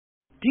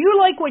Do you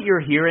like what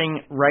you're hearing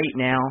right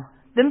now?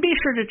 Then be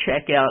sure to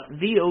check out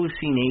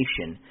VOC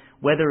Nation.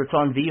 Whether it's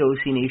on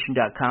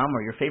VOCNation.com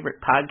or your favorite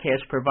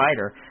podcast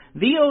provider,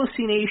 VOC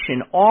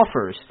Nation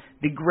offers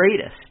the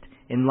greatest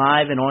in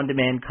live and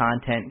on-demand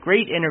content,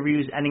 great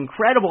interviews, and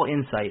incredible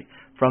insight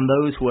from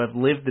those who have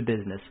lived the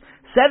business.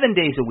 7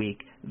 days a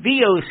week,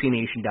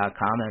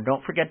 VOCNation.com. And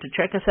don't forget to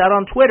check us out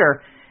on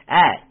Twitter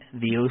at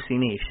VOC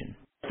Nation.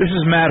 This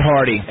is Matt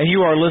Hardy, and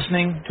you are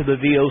listening to the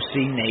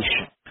VOC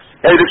Nation.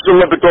 Hey, this is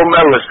Olympic gold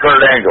medalist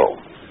Kurt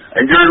Angle,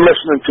 and you're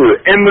listening to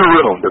In the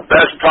Room, the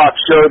best talk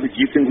show that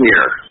you can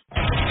hear.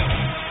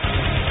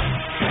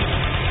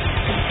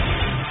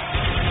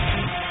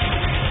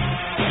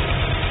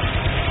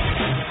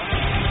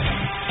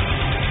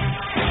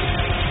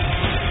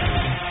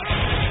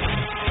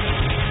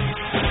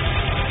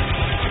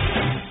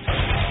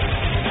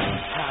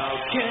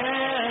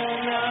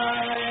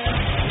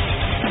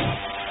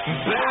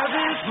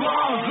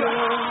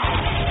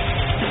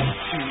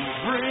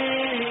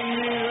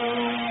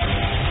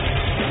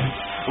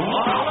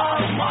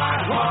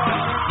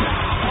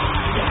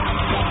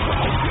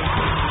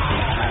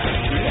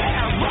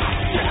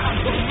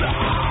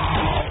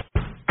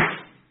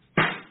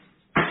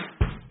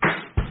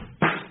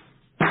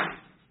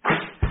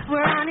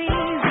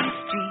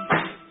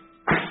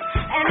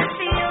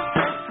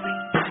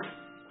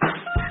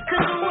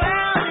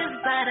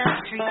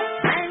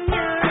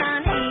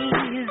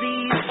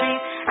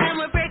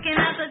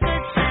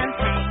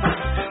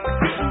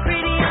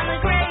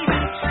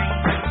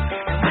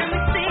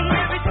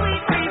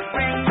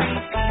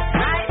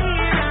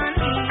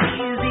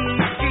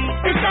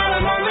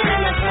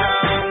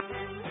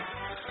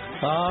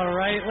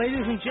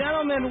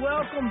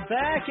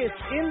 It's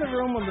In the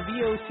Room on the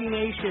VOC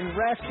Nation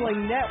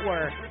Wrestling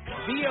Network,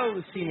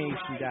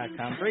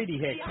 VOCNation.com. Brady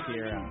Hicks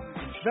here. I'm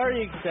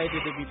very excited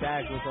to be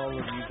back with all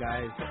of you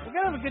guys. We're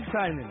going to have a good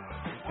time tonight.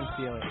 I can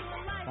feel it.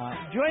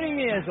 Joining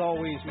me, as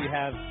always, we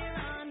have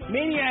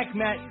Maniac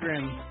Matt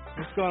Grimm.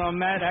 What's going on,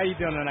 Matt? How you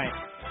doing tonight?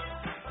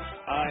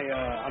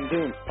 I'm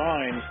doing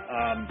fine.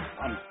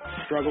 I'm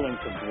struggling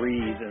to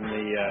breathe in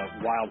the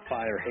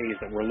wildfire haze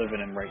that we're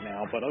living in right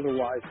now, but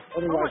otherwise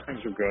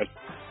things are good.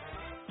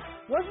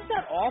 Wasn't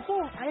that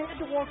awful? I had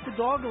to walk the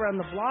dog around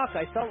the block.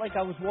 I felt like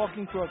I was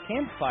walking through a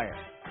campfire.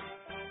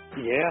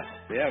 Yeah,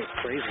 it was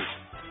crazy.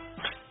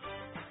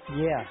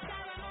 Yeah.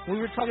 We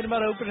were talking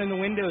about opening the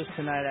windows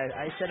tonight.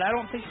 I said, I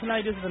don't think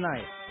tonight is the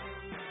night.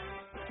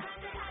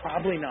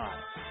 Probably not.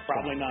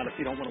 Probably not if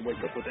you don't want to wake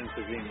up with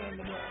emphysema in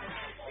the morning.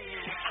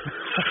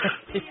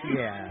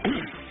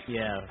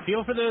 Yeah.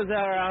 Feel for those that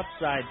are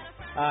outside.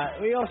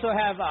 We also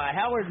have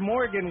Howard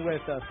Morgan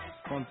with us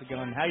once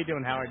again. How you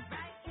doing, Howard?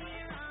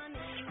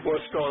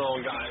 What's going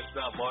on, guys?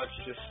 Not much.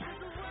 Just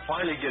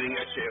finally getting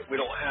actually. We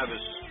don't have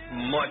as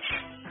much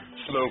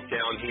smoke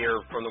down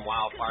here from the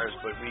wildfires,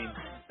 but we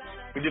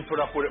did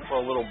put up with it for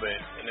a little bit,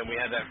 and then we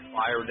had that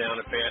fire down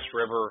at Bass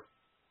River.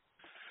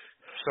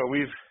 So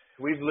we've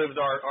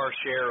lived our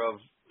share of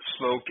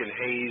smoke and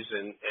haze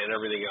and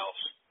everything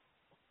else.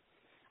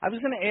 I was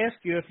going to ask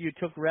you if you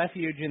took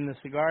refuge in the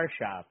cigar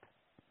shop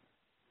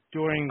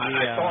during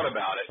I thought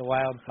about it. The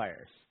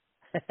wildfires.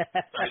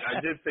 I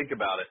did think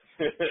about it.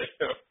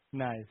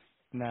 Nice.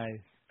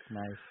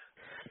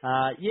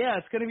 Yeah,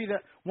 it's going to be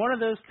one of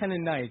those kind of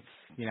nights.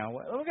 You know,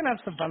 we're going to have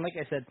some fun. Like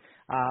I said,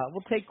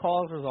 we'll take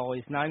calls as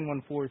always,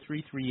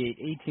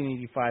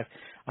 914-338-1885.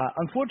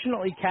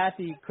 Unfortunately,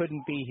 Kathy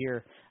couldn't be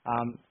here.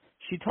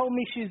 She told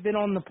me she's been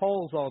on the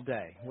polls all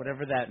day,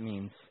 whatever that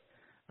means.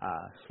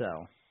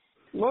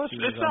 Well,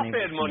 it's not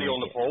bad money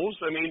on the polls.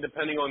 I mean,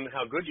 depending on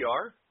how good you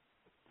are.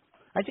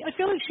 I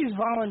feel like she's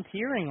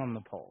volunteering on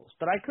the polls,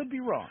 but I could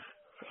be wrong.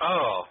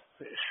 Oh,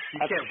 you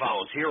can't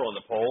volunteer on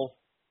the poll.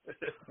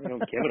 You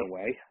don't give it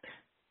away.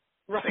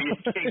 Right, you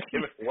can't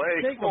give it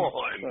away. Come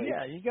on.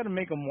 Yeah, you got to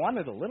make them want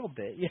it a little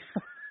bit. Yeah.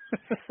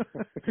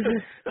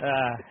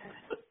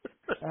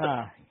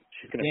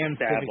 She's going to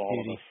stab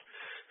all of us.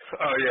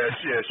 Oh, yeah,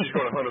 she's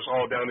going to hunt us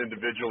all down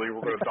individually.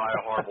 We're going to die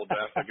a horrible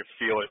death. I can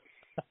feel it.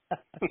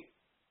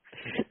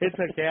 It's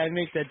okay. I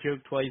make that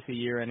joke twice a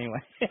year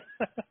anyway.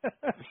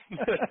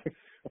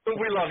 But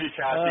we love you,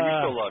 Kathy. We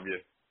still love you.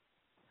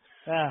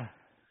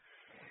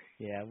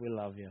 Yeah, we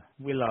love you.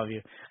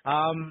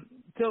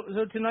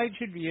 So tonight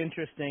should be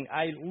interesting.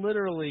 I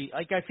literally,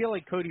 I feel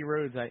like Cody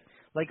Rhodes.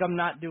 I'm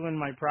not doing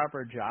my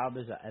proper job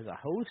as a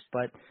host.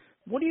 But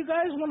what do you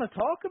guys want to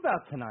talk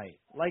about tonight?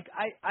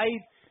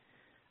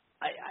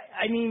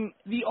 I mean,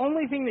 the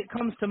only thing that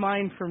comes to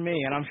mind for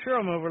me, and I'm sure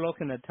I'm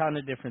overlooking a ton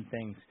of different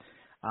things,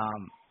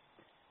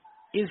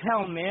 is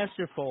how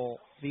masterful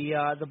the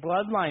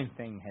Bloodline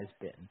thing has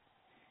been.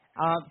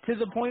 To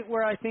the point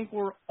where I think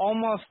we're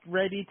almost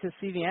ready to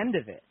see the end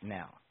of it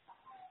now.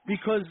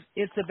 Because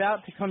it's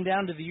about to come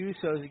down to the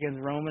Usos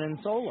against Roman and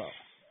Solo.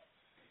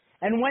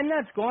 And when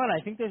that's gone, I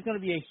think there's going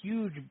to be a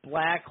huge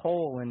black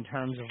hole in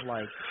terms of,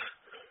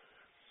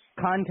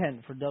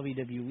 content for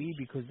WWE,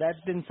 because that's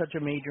been such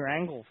a major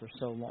angle for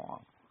so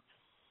long.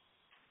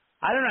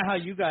 I don't know how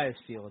you guys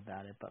feel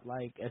about it, but,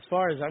 as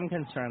far as I'm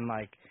concerned,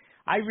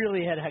 I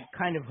really had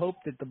kind of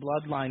hoped that the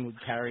bloodline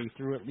would carry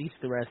through at least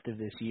the rest of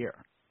this year.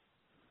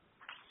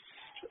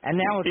 And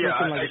now it's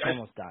looking like it's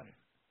almost done.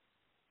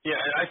 Yeah,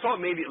 I thought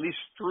maybe at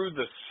least through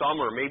the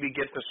summer, maybe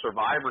get the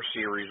Survivor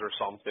Series or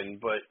something,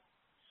 but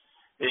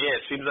yeah,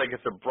 it seems like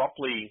it's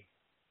abruptly,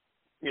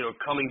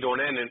 coming to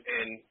an end,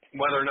 and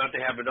whether or not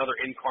they have another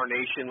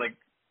incarnation, like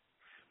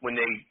when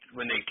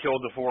they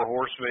killed the Four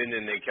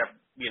Horsemen and they kept,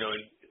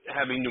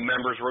 having new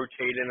members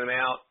rotate in and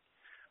out.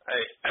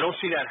 I don't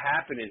see that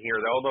happening here,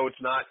 though, although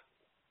it's not,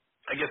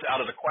 I guess,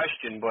 out of the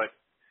question, but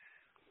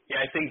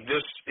yeah, I think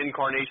this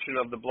incarnation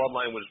of the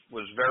Bloodline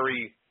was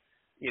very,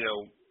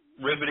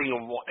 riveting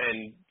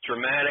and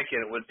dramatic,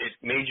 and it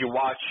made you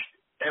watch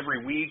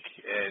every week,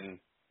 and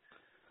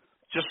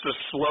just a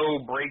slow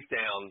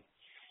breakdown.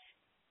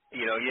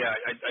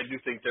 I do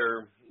think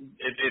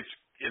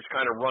it's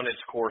kind of run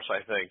its course,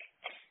 I think.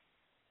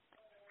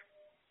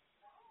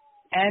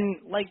 And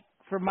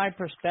from my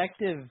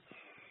perspective,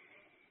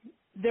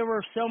 there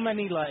were so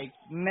many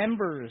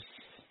members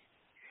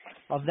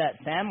of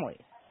that family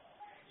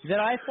that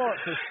I thought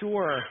for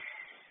sure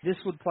this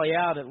would play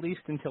out at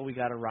least until we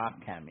got a Rock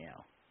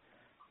cameo,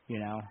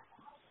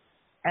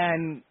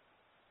 And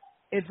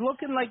it's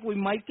looking like we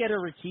might get a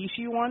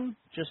Rikishi one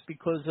just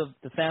because of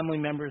the family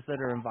members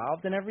that are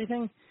involved and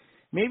everything.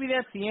 Maybe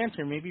that's the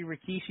answer. Maybe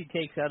Rikishi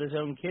takes out his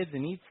own kids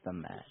and eats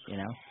them, Matt,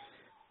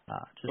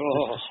 just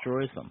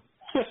destroys them.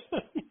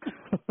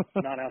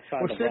 Not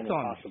outside the realm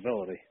of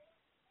possibility.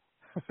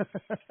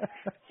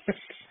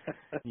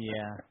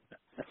 Yeah.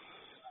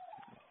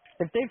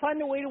 If they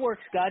find a way to work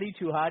Scotty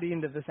 2 Hotty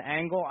into this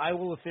angle, I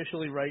will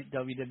officially write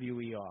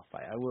WWE off.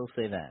 I will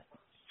say that.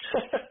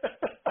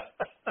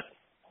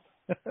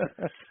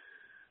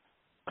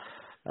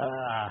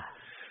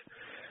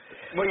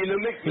 Well,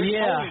 Mick's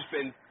always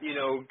been,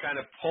 kind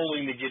of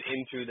pulling to get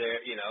into there,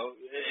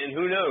 and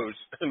who knows?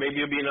 Maybe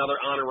it'll be another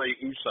honorary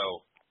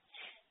Uso.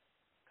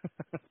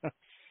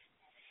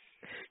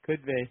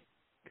 Could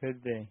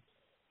be.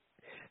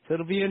 So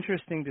it'll be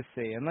interesting to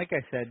see. And like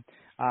I said,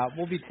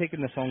 we'll be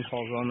taking the phone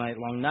calls all night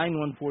long,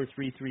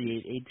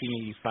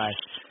 914-338-1885.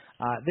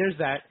 There's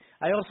that.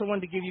 I also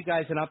wanted to give you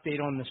guys an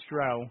update on the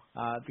Stro,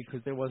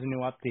 because there was a new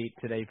update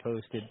today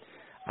posted.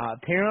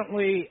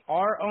 Apparently,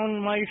 our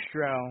own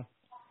Maestro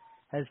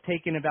has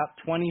taken about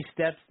 20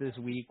 steps this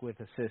week with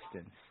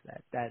assistance.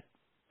 That's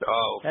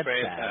fantastic.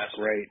 Bad.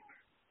 Great.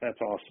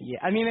 That's awesome. Yeah,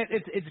 I mean,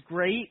 it's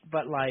great,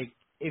 but,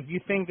 if you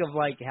think of,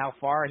 how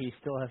far he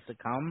still has to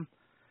come,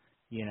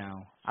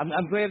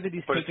 I'm glad that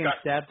he's taking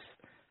steps.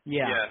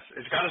 Yeah. Yes,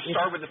 it's got to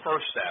start with the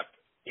first step,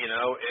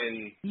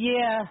 and...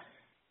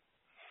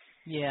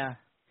 Yeah.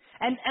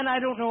 And I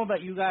don't know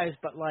about you guys,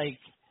 but,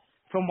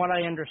 from what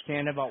I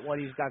understand about what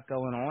he's got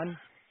going on,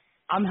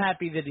 I'm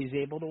happy that he's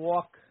able to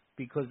walk,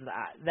 because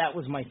that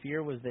was my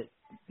fear, was that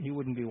he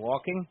wouldn't be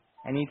walking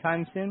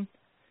anytime soon.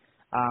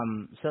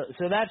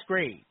 So that's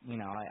great.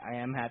 I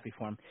am happy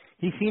for him.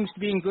 He seems to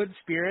be in good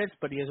spirits,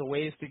 but he has a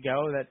ways to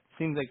go. That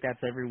seems like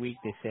that's every week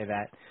they say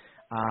that.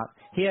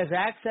 He has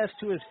access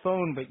to his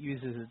phone, but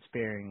uses it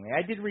sparingly.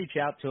 I did reach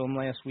out to him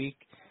last week.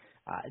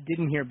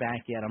 Didn't hear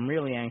back yet. I'm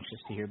really anxious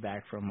to hear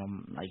back from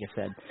him. Like I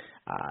said,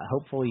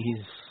 hopefully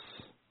he's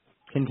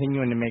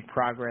continuing to make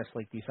progress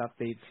like these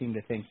updates seem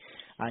to think.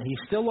 He's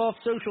still off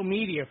social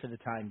media for the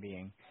time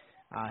being.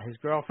 His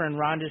girlfriend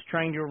Rhonda's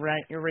trying to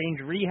arrange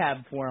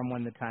rehab for him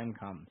when the time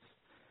comes.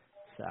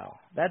 So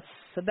that's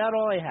about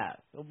all I have,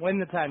 when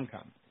the time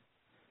comes.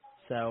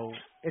 So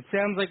it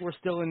sounds like we're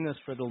still in this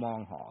for the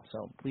long haul.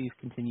 So please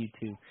continue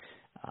to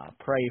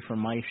pray for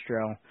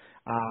Maestro.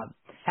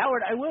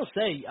 Howard, I will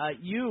say,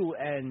 you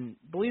and,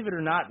 believe it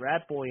or not,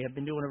 Rat Boy have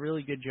been doing a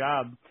really good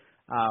job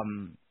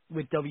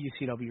with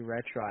WCW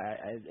Retro.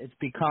 It's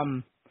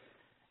become,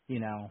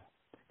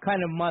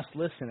 kind of must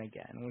listen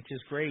again, which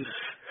is great.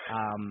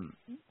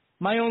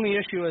 My only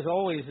issue, as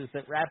always, is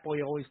that Rat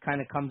Boy always kind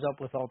of comes up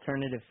with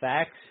alternative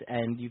facts,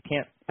 and you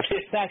can't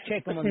fact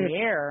check them on the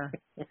air.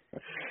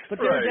 But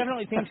there are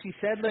definitely things he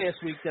said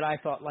last week that I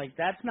thought,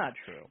 that's not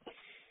true.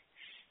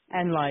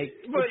 And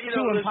it's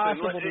too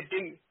impossible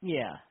to.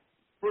 Yeah.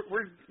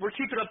 We're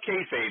keeping up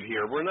kayfabe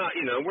here. We're not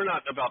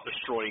about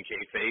destroying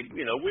kayfabe.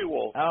 We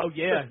will. Oh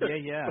yeah.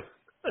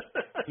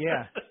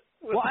 Yeah.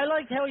 Well, I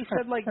liked how he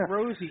said,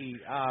 Rosie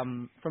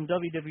from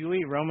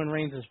WWE, Roman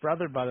Reigns'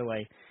 brother, by the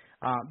way,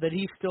 that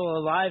he's still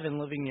alive and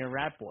living near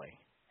Rat Boy.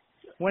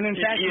 When in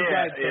fact he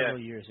died several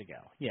years ago.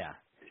 Yeah.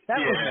 That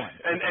was one.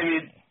 And I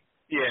mean,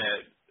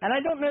 And I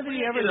don't know that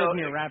he ever lived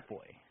near Rat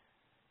Boy.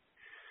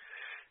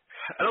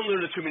 I don't know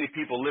that too many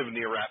people live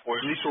near Rat Boy,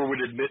 at least or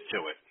would admit to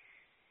it.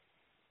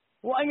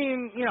 Well, I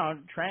mean,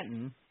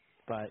 Trenton,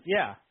 but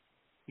yeah,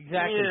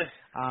 exactly.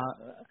 Yeah.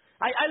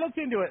 I looked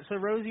into it. So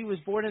Rosie was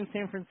born in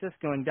San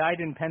Francisco and died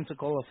in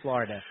Pensacola,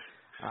 Florida.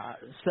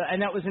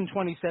 And that was in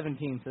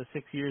 2017, so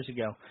 6 years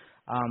ago.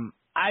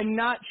 I'm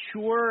not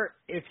sure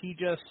if he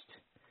just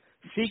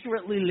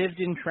secretly lived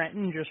in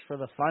Trenton just for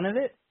the fun of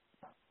it,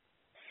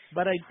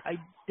 but I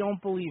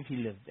don't believe he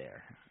lived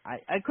there.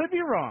 I could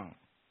be wrong,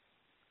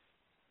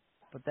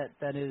 but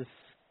that is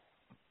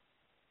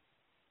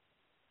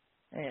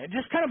Yeah,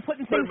 just kind of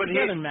putting things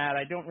together, Matt.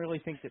 I don't really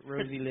think that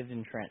Rosie lives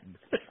in Trenton.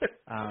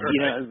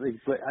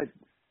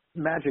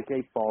 Magic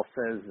 8-Ball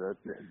says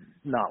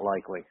not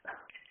likely.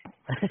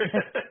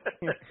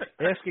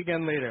 Ask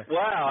again later.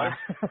 Wow,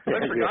 I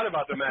forgot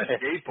about the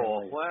Magic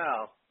 8-Ball.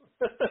 Wow.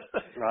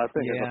 I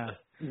think it's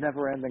a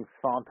never-ending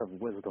font of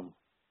wisdom.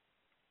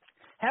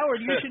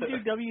 Howard, you should do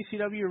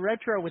WCW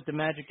Retro with the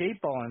Magic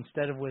 8-Ball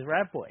instead of with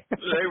Rat Boy.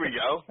 There we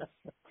go.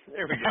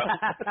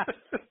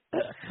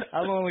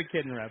 I'm only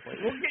kidding, Rat Boy.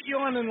 We'll get you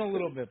on in a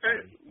little bit,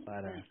 buddy.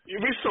 But,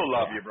 we still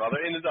love you, brother,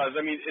 and it does.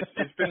 I mean,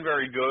 it's been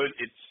very good.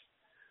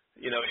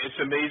 It's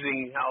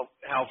amazing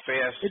how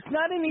fast. It's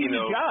not an easy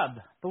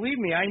job. Believe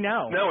me, I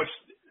know. No,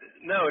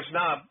 it's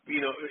not.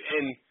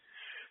 And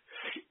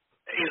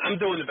I'm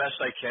doing the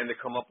best I can to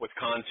come up with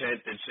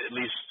content that's at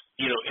least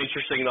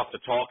interesting enough to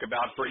talk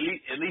about for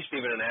at least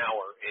even an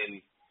hour.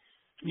 And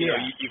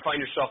you find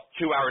yourself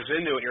 2 hours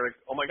into it, and you're like,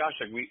 oh my gosh,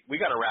 like we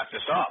got to wrap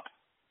this up.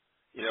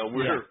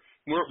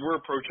 We're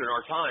approaching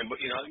our time, but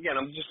again,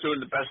 I'm just doing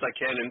the best I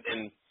can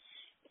and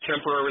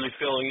temporarily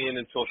filling in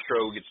until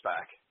Stroh gets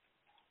back.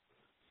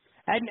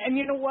 And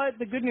you know what?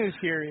 The good news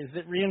here is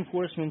that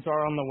reinforcements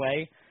are on the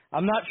way.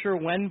 I'm not sure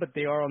when, but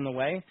they are on the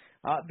way.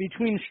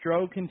 Between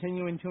Stroh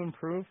continuing to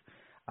improve,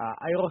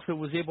 I also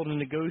was able to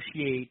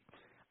negotiate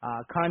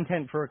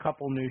content for a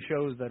couple new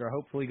shows that are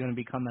hopefully going to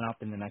be coming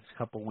up in the next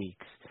couple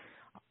weeks.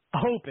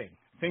 Hoping.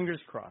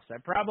 Fingers crossed. I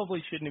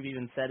probably shouldn't have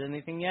even said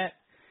anything yet,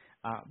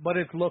 but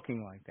it's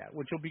looking like that,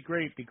 which will be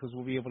great because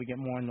we'll be able to get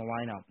more in the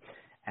lineup.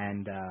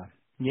 And,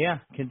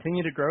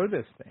 continue to grow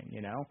this thing,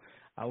 We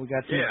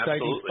got some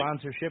exciting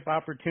sponsorship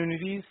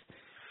opportunities.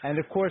 And,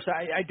 of course,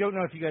 I don't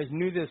know if you guys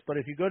knew this, but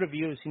if you go to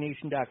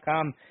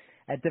VOCNation.com,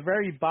 at the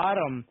very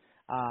bottom,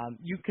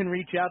 you can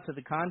reach out to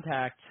the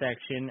contact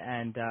section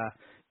and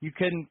you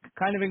can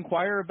kind of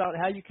inquire about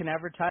how you can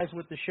advertise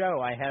with the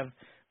show.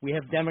 We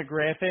have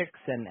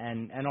demographics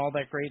and all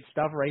that great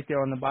stuff right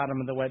there on the bottom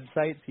of the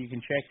website, so you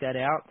can check that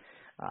out.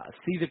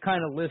 See the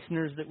kind of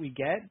listeners that we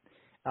get.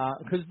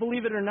 Because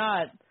believe it or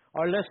not,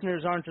 our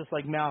listeners aren't just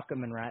like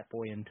Malcolm and Rat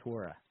Boy and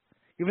Tora.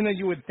 Even though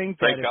you would think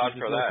that if you just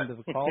listen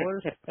to the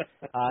callers.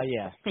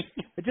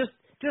 It just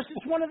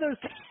it's one of those.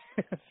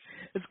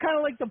 It's kind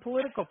of like the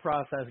political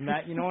process,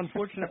 Matt.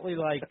 Unfortunately,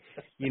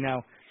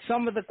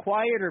 some of the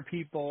quieter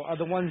people are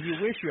the ones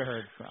you wish you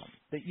heard from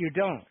that you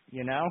don't.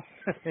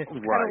 It's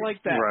kind of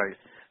like that. Right.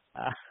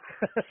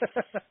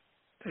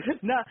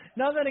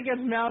 Nothing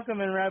against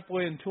Malcolm and Rat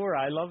Boy and Tora.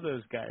 I love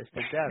those guys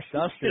to death.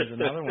 Dusty's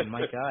another one.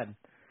 My God.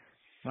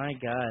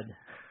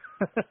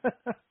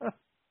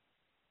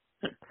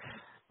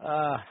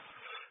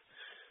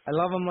 I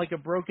love him like a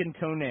broken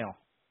toenail.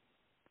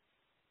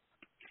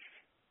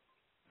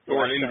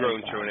 Or an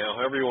ingrown toenail,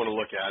 however you want to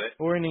look at it.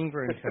 Or an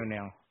ingrown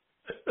toenail.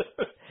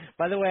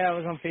 By the way, I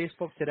was on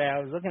Facebook today. I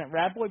was looking at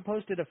Rat Boy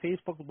posted a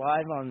Facebook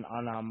Live on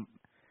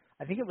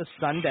I think it was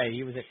Sunday.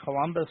 He was at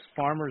Columbus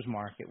Farmers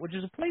Market, which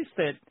is a place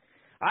that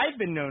I've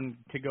been known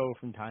to go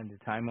from time to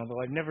time, although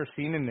I've never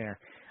seen him there.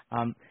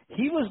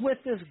 He was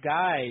with this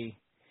guy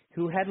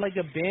who had like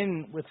a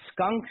bin with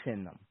skunks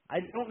in them. I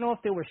don't know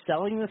if they were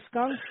selling the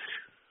skunks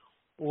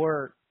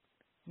or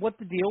what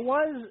the deal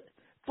was,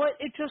 but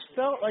it just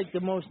felt like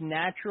the most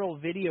natural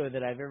video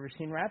that I've ever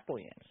seen Rat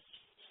Boy in.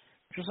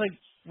 Just like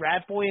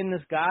Rat Boy and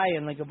this guy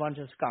and like a bunch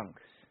of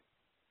skunks.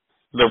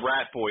 The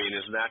Rat Boy in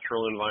his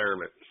natural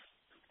environment.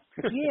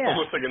 Yeah.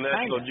 Almost like a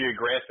National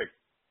Geographic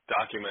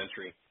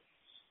documentary.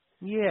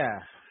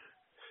 Yeah.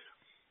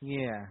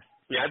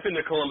 Yeah, I've been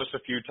to Columbus a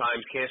few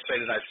times. Can't say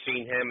that I've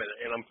seen him,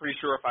 and I'm pretty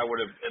sure if I would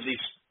have at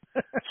least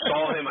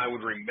saw him, I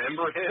would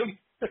remember him.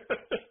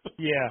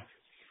 Yeah.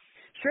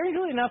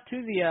 Strangely enough,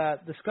 too,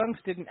 the skunks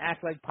didn't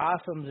act like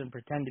possums and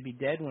pretend to be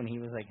dead when he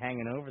was like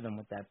hanging over them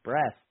with that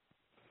breath.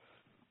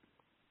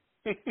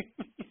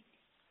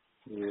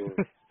 Yeah.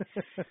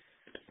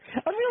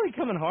 I'm really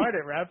coming hard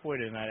at Rat Boy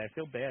tonight. I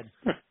feel bad.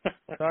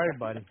 Sorry,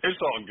 buddy.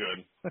 It's all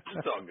good.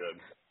 It's all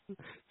good.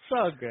 It's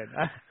all good.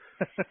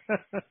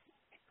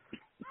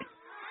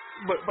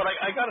 But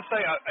I got to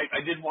say,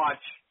 I did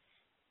watch.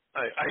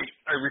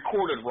 I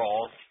recorded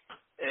Raw,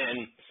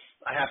 and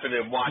I happened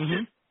to watch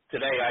it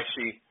today.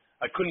 Actually,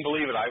 I couldn't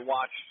believe it. I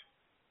watched,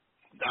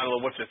 I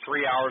don't know,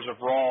 3 hours of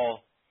Raw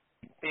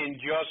in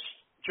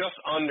just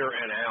under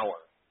an hour.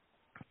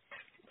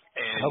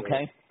 And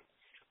okay.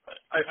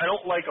 I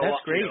don't like a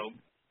lot. Great.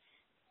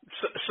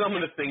 Some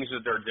of the things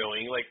that they're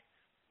doing, like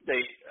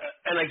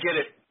and I get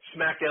it.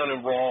 SmackDown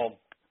and Raw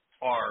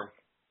are,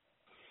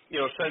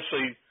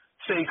 essentially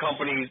same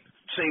company,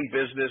 same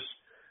business,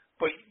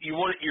 but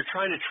you're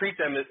trying to treat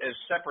them as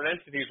separate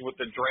entities with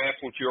the draft,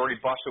 which you already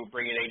busted with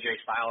bringing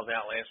AJ Styles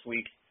out last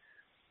week.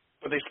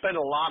 But they spend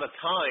a lot of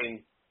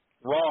time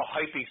Raw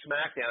hyping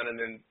SmackDown and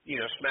then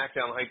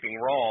SmackDown hyping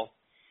Raw.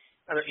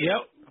 And,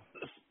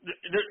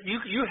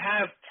 you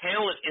have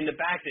talent in the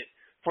back that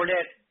for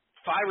that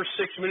 5 or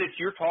 6 minutes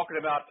you're talking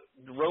about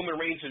the Roman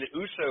Reigns and the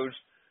Usos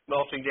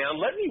melting down.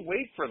 Let me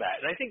wait for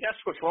that. And I think that's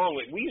what's wrong.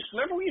 Like we used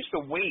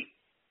to wait.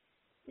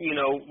 We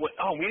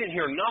didn't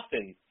hear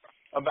nothing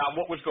about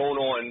what was going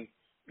on,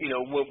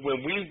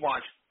 when we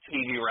watched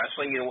TV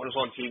wrestling, when it was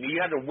on TV,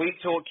 you had to wait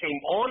till it came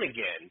on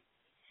again.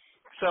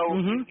 So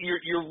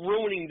you're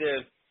ruining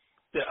the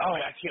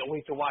I can't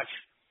wait to watch,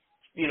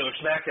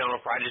 SmackDown on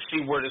Friday to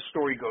see where the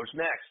story goes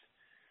next.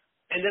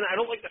 And then I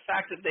don't like the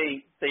fact that they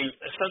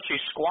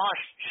essentially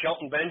squashed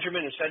Shelton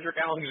Benjamin and Cedric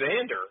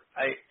Alexander.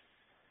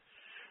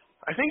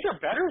 I think they're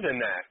better than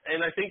that,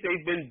 and I think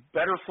they've been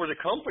better for the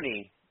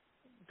company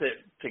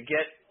to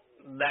get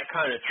that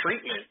kind of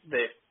treatment.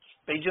 That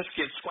they just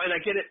get squashed. And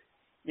I get it,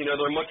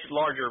 they're much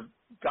larger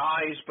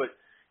guys, but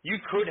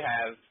you could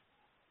have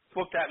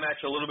booked that match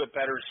a little bit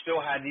better,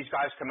 still had these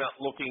guys come out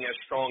looking as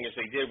strong as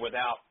they did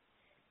without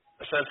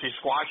essentially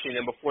squashing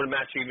them before the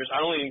match even.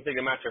 I don't even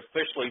think the match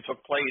officially took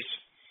place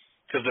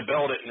because the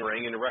bell didn't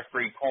ring and the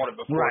referee called it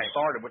before it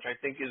started, which I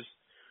think is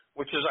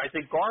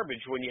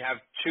garbage when you have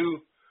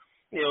two,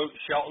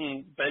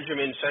 Shelton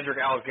Benjamin, Cedric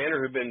Alexander,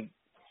 who've been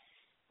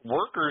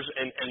workers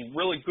and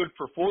really good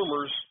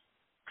performers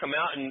come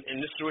out and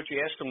this is what you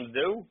ask them to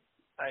do.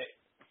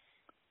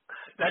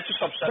 That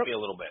just upset me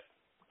a little bit.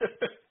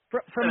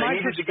 From my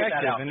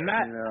perspective, and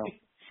Matt,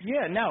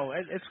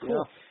 it's cool.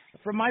 Yeah.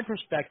 From my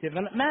perspective,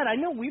 and Matt, I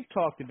know we've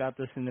talked about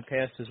this in the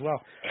past as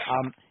well.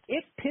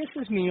 It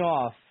pisses me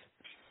off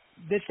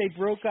that they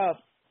broke up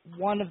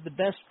one of the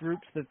best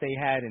groups that they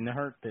had in the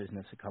Hurt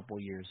Business a couple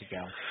of years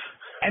ago,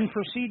 and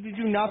proceed to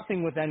do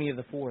nothing with any of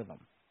the four of them.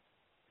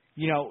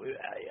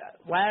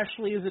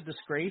 Lashley is a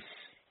disgrace.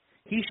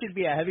 He should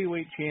be a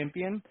heavyweight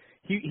champion.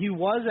 He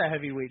was a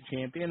heavyweight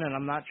champion, and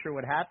I'm not sure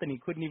what happened. He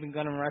couldn't even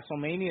go to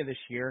WrestleMania this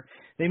year.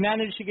 They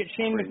managed to get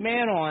Shane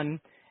McMahon on,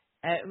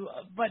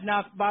 but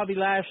not Bobby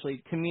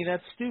Lashley. To me,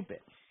 that's stupid.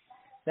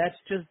 That's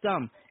just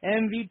dumb.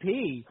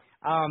 MVP,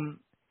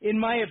 in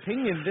my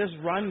opinion, this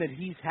run that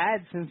he's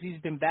had since he's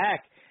been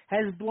back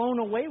has blown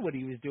away what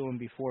he was doing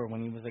before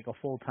when he was like a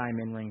full-time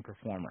in-ring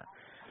performer.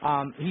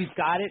 He's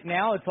got it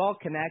now. It's all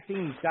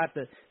connecting. He's got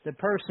the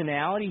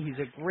personality. He's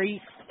a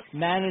great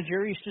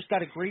manager. He's just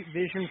got a great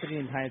vision for the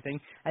entire thing.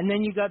 And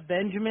then you got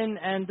Benjamin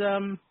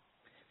and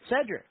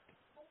Cedric.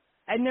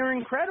 And they're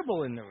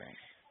incredible in the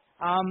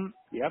ring.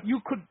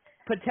 You could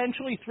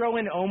potentially throw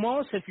in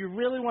Omos if you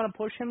really want to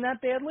push him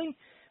that badly.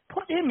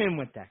 Put him in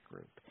with that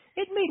group.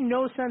 It made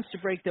no sense to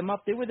break them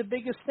up. They were the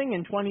biggest thing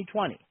in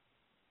 2020.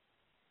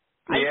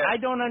 I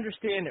don't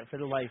understand it for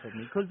the life of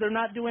me because they're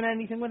not doing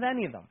anything with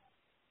any of them.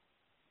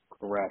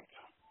 Correct.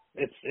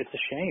 It's a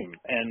shame.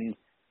 And,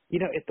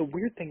 the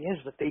weird thing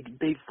is that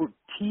they've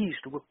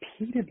teased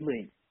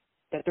repeatedly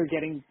that they're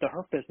getting the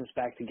Hurt Business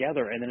back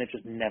together, and then it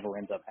just never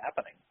ends up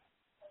happening.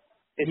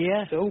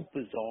 It's so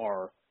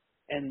bizarre.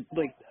 And,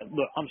 look,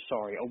 I'm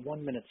sorry, a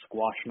 1-minute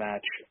squash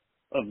match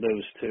of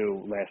those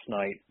two last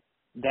night,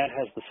 that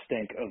has the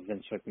stink of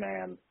Vince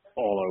McMahon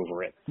all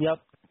over it. Yep.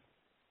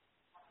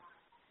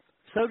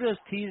 So does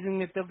teasing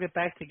that they'll get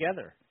back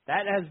together.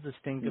 That has the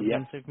stink of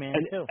Vince McMahon,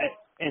 too.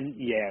 And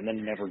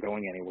then never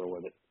going anywhere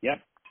with it. Yep.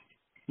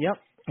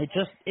 It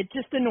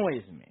just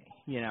annoys me.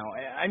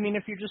 I mean,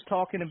 if you're just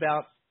talking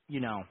about,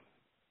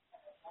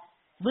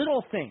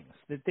 little things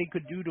that they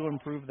could do to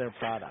improve their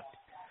product.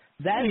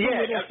 That's a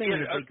little thing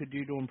that they could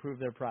do to improve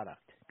their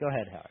product. Go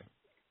ahead, Howard.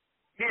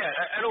 Yeah,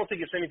 I don't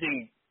think it's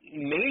anything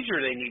major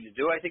they need to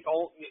do. I think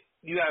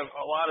you have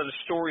a lot of the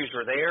stories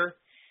are there.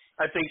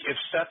 I think if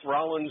Seth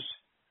Rollins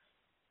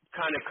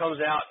kind of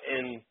comes out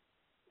and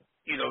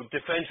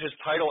defends his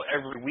title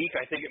every week,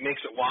 I think it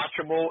makes it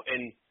watchable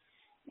and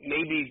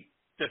maybe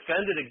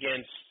defend it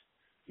against,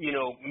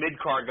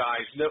 mid-card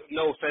guys.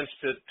 No offense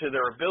to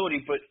their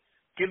ability, but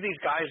give these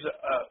guys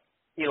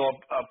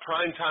a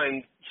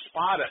primetime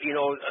spot, a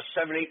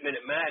 7-8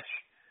 minute match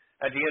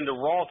at the end of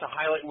Raw to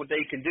highlight what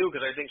they can do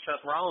because I think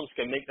Seth Rollins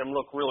can make them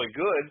look really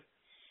good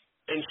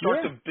and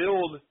start to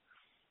build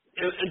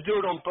and do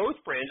it on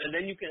both brands, and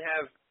then you can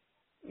have,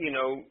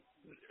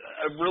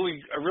 a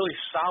really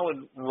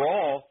solid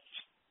Raw.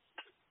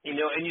 And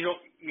you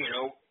don't,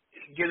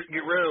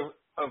 get rid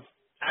of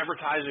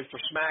advertising for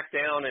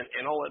SmackDown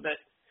and all of that.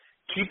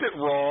 Keep it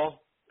Raw,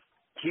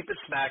 keep it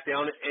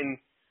SmackDown, and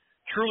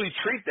truly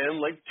treat them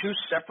like two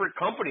separate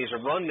companies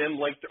and run them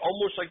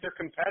almost like they're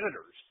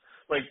competitors.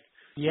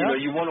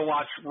 You want to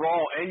watch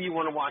Raw and you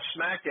want to watch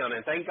SmackDown,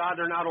 and thank God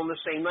they're not on the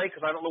same night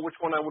because I don't know which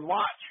one I would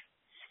watch.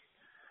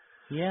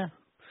 Yeah.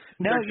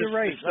 No, you're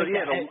right.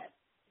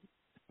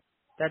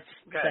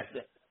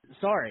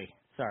 Sorry.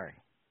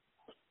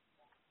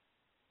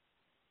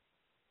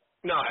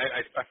 No,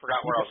 I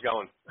forgot where I was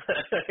going.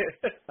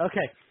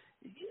 Okay.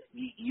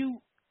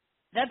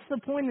 That's the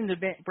point in the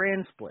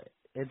brand split.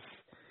 It's,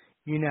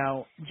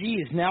 now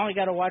I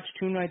got to watch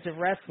 2 nights of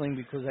wrestling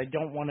because I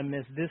don't want to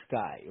miss this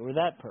guy or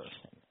that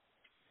person.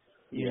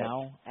 You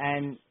know?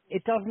 And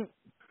it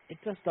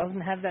just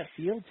doesn't have that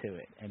feel to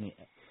it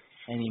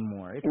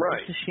anymore. It's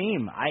a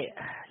shame.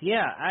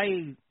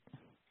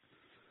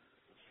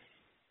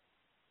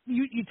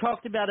 You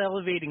talked about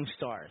elevating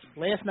stars.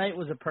 Last night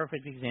was a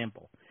perfect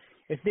example.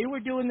 If they were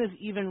doing this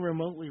even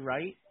remotely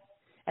right,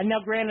 and now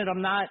granted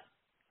I'm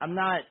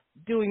not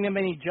doing them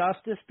any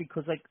justice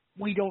because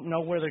we don't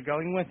know where they're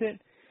going with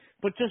it,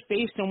 but just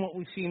based on what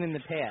we've seen in the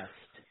past,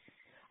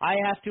 I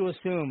have to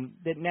assume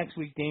that next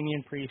week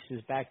Damian Priest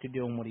is back to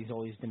doing what he's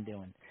always been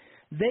doing.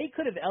 They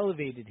could have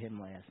elevated him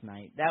last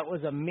night. That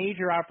was a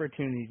major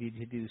opportunity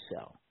to do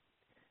so.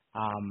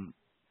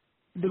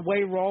 The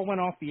way Raw went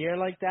off the air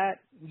like that,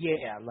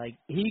 yeah, like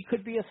he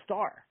could be a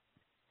star.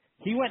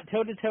 He went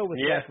toe-to-toe with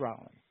Seth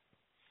Rollins.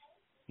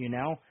 You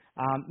know?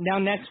 Now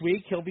next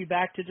week he'll be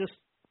back to just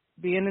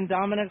being in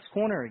Dominic's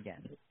corner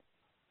again.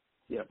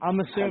 Yep. I'm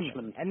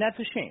assuming. And that's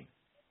a shame.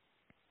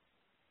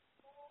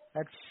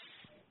 That's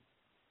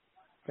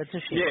a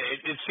shame.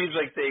 Yeah, it seems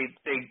like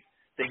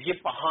they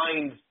get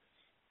behind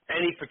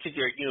any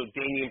particular,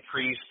 Damian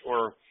Priest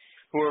or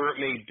whoever it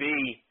may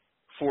be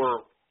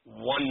for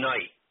one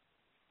night.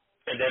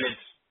 And then it's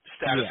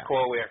status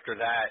quo after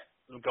that,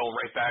 going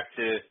right back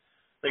to,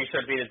 like you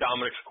said, being in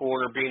Dominic's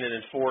corner, being an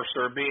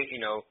enforcer, being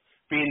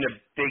the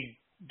big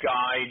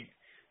guy,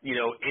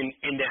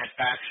 in that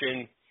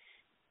faction.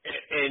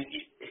 And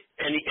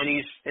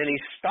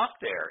he's stuck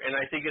there. And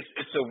I think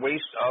it's a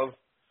waste of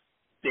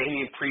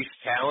Damian Priest's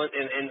talent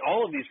and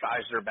all of these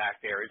guys that are back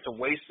there. It's a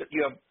waste that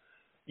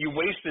you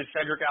wasted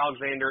Cedric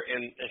Alexander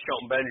and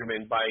Shelton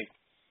Benjamin by,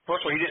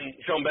 first of all,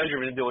 Shelton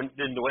Benjamin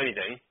didn't do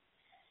anything.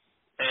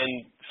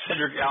 And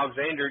Cedric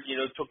Alexander,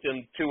 took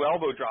them 2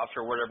 elbow drops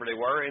or whatever they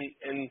were,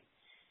 and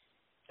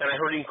I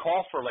heard him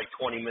cough for like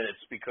 20 minutes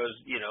because,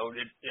 it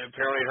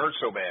apparently it hurt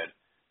so bad.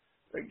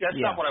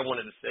 That's not what I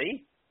wanted to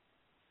see.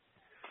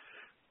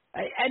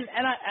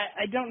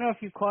 I don't know if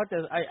you caught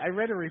this. I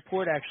read a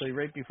report actually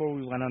right before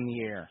we went on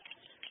the air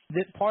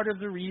that part of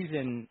the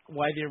reason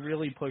why they're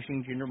really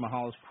pushing Jinder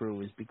Mahal's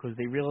crew is because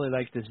they really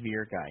like this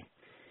Veer guy,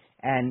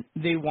 and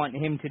they want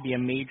him to be a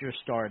major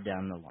star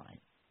down the line.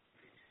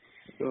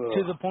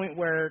 To the point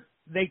where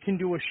they can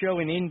do a show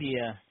in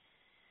India,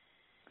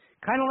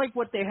 kind of like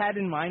what they had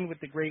in mind with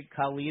the great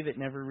Khali that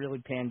never really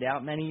panned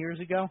out many years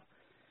ago.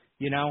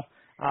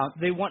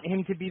 They want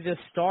him to be the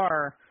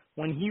star.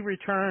 When he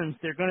returns,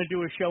 they're going to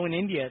do a show in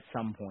India at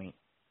some point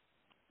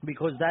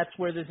because that's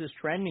where this is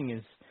trending,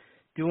 is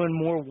doing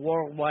more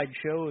worldwide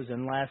shows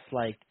and less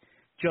like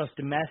just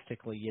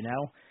domestically,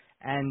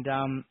 and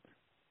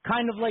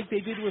kind of like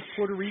they did with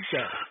Puerto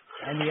Rico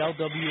and the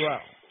LWO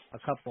a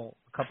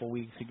couple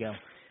weeks ago.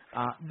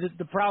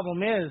 The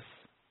problem is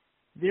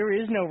there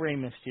is no Rey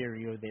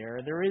Mysterio there.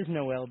 There is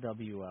no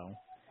LWO.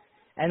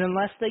 And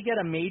unless they get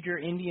a major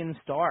Indian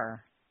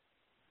star,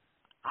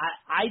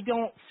 I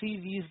don't see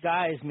these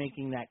guys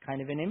making that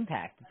kind of an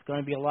impact. It's going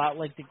to be a lot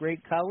like the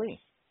Great Khali.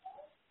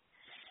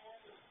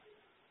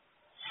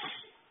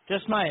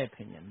 Just my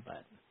opinion,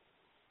 but.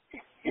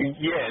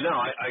 Yeah, no,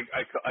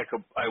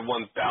 I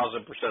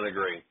 1,000%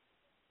 agree.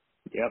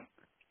 Yep.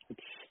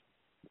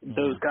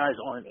 Those guys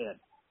aren't it.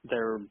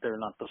 They're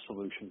not the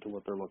solution to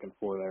what they're looking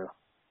for there.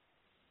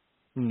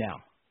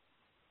 No.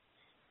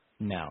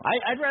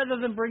 I'd rather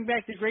than bring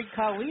back the Great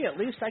Khali. At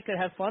least I could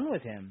have fun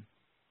with him.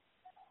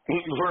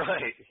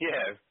 Right.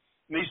 Yeah. At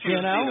least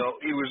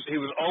he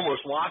was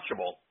almost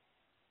watchable.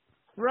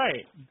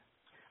 Right.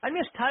 I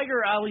miss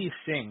Tiger Ali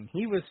Singh.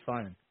 He was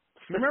fun.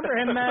 Remember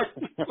him, Matt?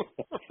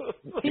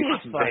 He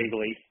was fun.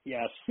 Vaguely,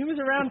 yes. He was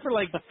around for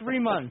like 3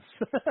 months.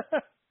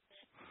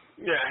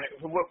 Yeah,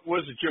 what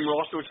was it Jim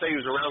Ross would say? He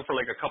was around for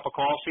like a cup of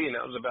coffee, and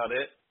that was about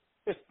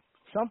it.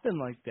 Something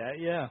like that,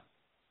 yeah.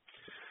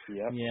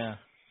 Yep.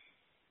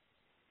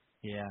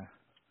 Yeah.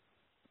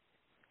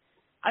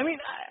 I mean,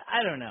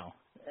 I don't know.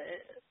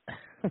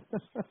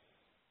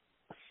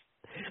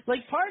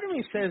 Like, part of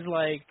me says,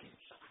 like,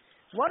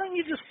 why don't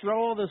you just throw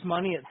all this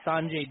money at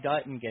Sanjay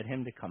Dutt and get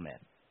him to come in?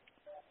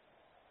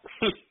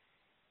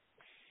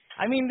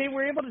 I mean, they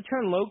were able to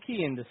turn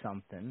Loki into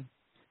something.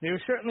 They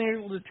were certainly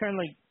able to turn,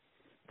 like,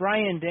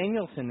 Bryan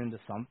Danielson into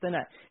something.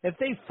 If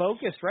they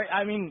focused, right,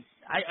 I mean,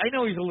 I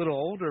know he's a little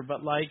older,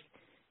 but, like,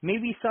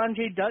 maybe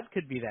Sanjay Dutt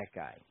could be that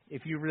guy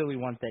if you really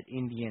want that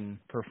Indian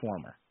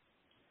performer.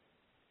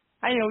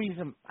 I know he's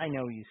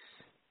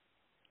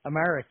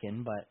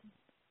American, but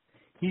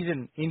he's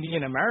an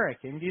Indian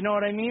American. Do you know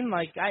what I mean?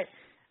 Like,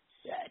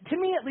 to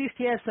me, at least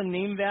he has some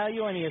name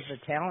value and he has the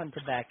talent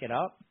to back it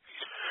up.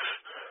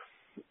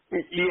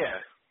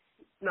 Yeah.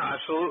 No,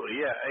 absolutely.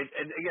 Yeah.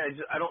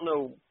 I don't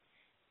know.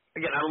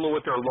 Again, I don't know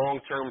what their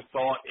long-term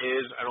thought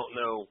is. I don't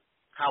know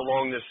how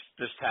long this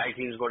tag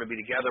team is going to be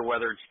together,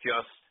 whether it's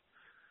just,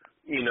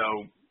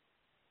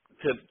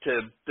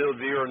 to build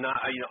Veer or not.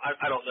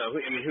 I don't know.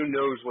 I mean, who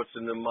knows what's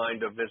in the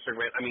mind of Vince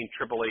McMahon? I mean,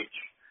 Triple H.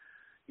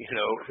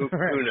 Who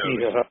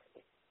knows?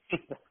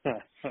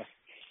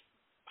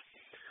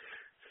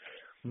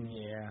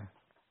 Yeah.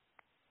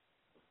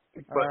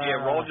 But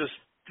yeah, Raw just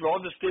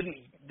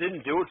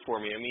didn't do it for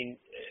me. I mean,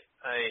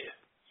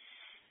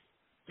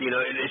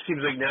 it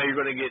seems like now you're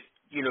going to get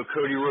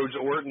Cody Rhodes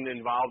Orton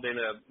involved in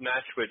a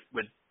match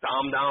with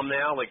Dom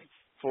now. Like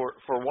for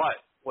what?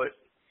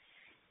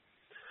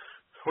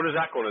 What is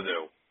that going to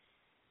do?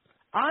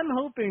 I'm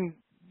hoping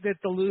that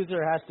the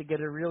loser has to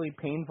get a really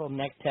painful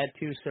neck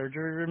tattoo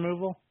surgery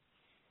removal.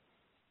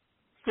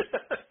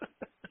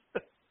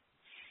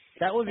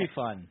 That would be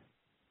fun.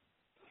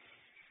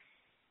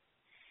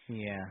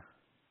 Yeah.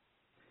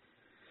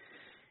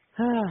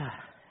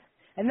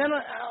 And then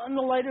on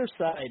the lighter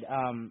side,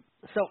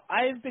 so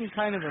I've been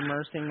kind of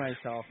immersing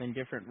myself in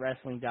different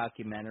wrestling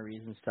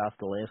documentaries and stuff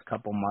the last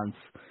couple months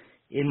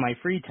in my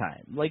free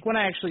time. Like when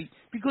I actually,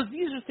 because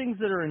these are things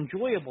that are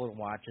enjoyable to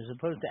watch as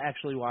opposed to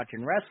actually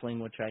watching wrestling,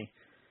 which I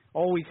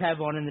always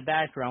have on in the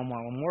background while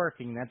I'm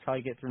working. That's how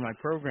I get through my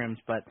programs.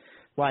 But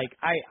like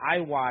I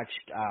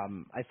watched,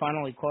 I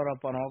finally caught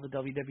up on all the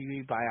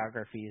WWE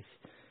biographies,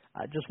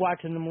 just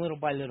watching them little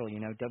by little,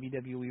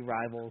 WWE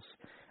Rivals.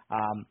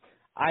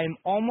 I'm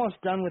almost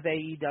done with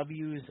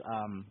AEW's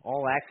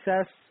All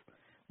Access,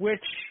 which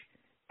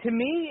to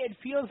me it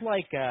feels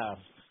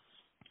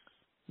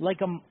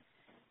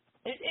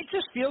it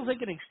just feels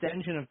like an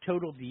extension of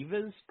Total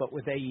Divas, but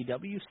with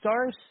AEW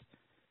stars.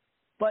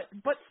 But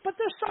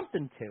there's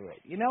something to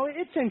it,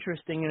 It's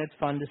interesting and it's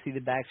fun to see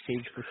the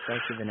backstage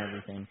perspective and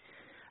everything.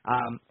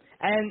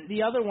 And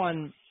the other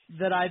one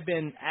that I've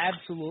been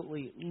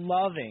absolutely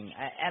loving,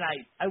 and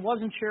I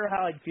wasn't sure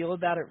how I'd feel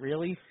about it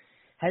really,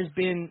 has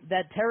been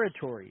that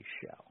Territories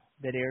show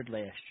that aired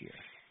last year.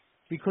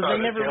 Because I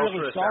never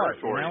really saw it,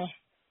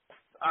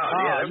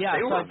 Oh, yeah,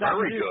 they were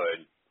very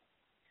good.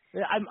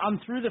 I'm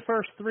through the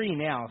first 3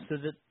 now. So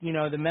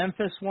the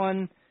Memphis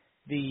one,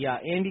 the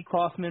Andy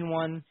Kaufman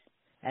one,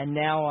 and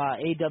now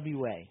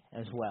AWA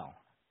as well.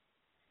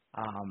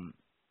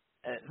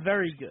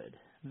 Very good.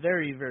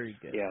 Very, very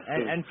good. Yeah,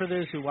 and for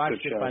those who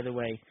watched it, by the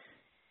way,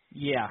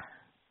 yeah.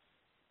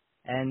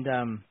 And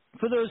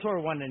for those who are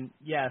wondering,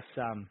 yes,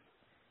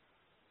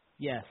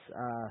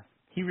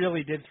 he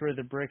really did throw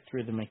the brick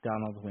through the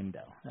McDonald's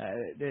window.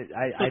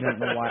 I don't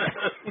know why.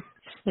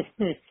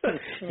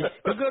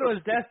 He'll go to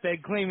his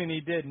deathbed claiming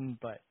he didn't,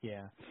 but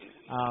yeah.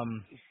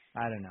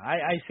 I don't know.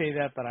 I say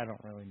that, but I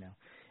don't really know.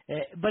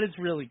 But it's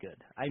really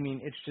good. I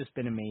mean, it's just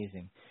been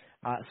amazing.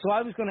 So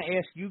I was going to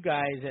ask you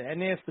guys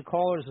and ask the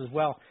callers as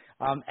well,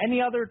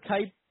 any other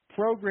type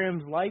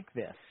programs like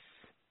this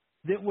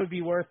that would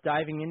be worth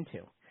diving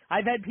into?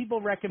 I've had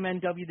people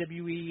recommend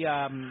WWE,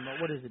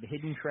 what is it,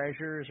 Hidden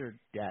Treasures or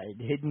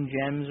Hidden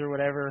Gems or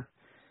whatever.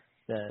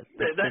 That's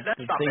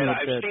not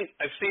bad.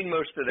 I've seen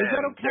most of them. Is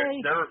that okay?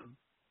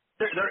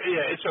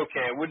 Yeah, it's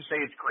okay. I wouldn't say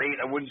it's great.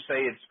 I wouldn't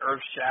say it's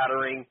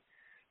earth-shattering,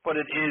 but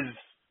it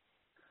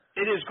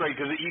is great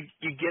because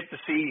you get to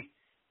see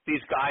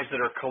these guys that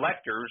are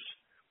collectors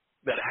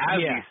that have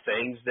these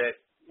things that,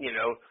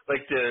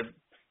 like the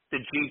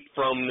Jeep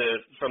from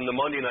the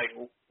Monday Night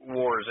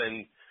Wars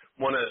and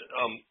one of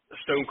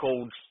Stone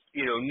Cold's,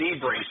 knee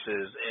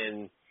braces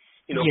and,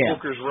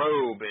 Booker's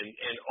robe and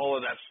all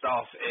of that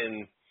stuff.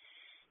 And,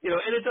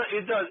 and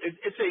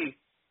it's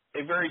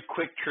a very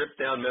quick trip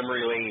down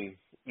memory lane,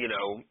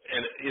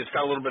 and it's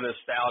got a little bit of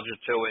nostalgia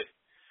to it.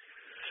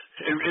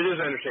 It is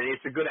entertaining.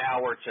 It's a good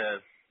hour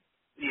to,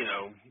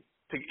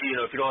 if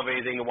you don't have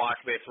anything to watch,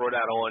 maybe throw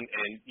that on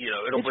and,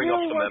 it'll bring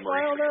up some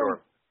memories for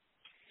sure.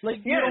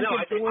 Like,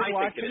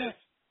 I think it is.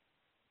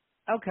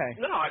 Okay.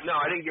 No,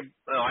 I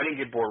didn't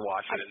get bored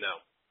watching it. No.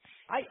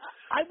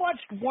 I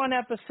watched one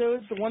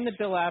episode, the one that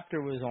Bill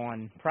Apter was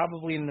on,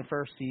 probably in the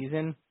first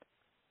season,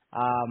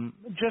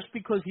 just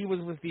because he was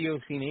with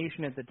VOC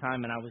Nation at the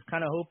time, and I was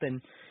kind of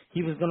hoping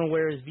he was going to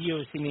wear his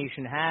VOC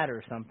Nation hat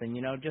or something,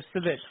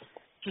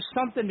 just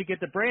something to get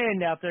the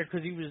brand out there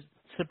because he was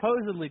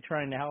supposedly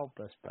trying to help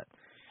us, but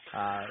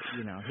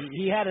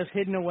he had us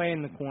hidden away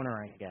in the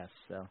corner, I guess.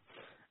 So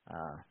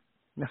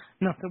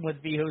nothing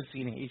with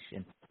VOC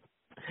Nation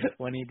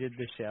when he did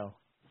the show.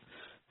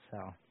 So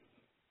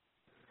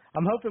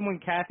I'm hoping when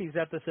Kathy's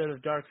episode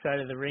of Dark Side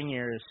of the Ring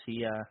airs,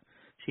 she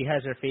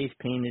has her face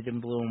painted in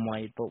blue and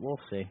white, but we'll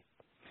see.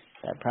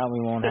 That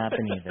probably won't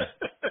happen either.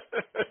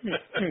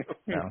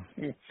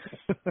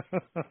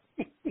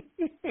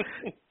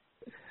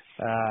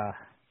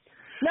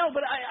 No,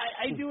 but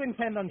I do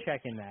intend on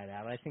checking that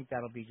out. I think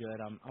that'll be good.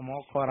 I'm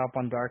all caught up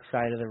on Dark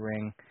Side of the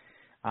Ring.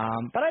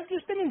 But I've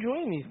just been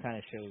enjoying these kind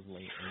of shows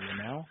lately,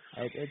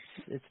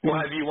 It's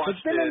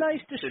been a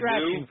nice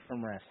distraction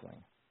from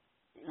wrestling.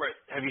 Right.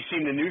 Have you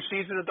seen the new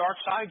season of Dark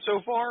Side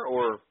so far,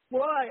 or?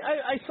 Well,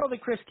 I saw the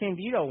Chris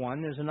Candido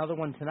one. There's another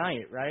one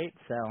tonight, right?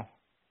 So.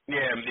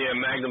 Yeah,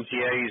 Magnum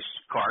TA's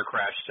car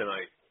crash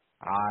tonight.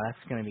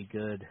 That's going to be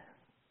good.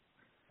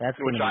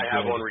 Which I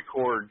have on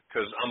record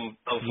because I'm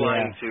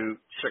flying to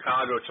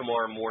Chicago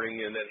tomorrow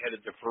morning and then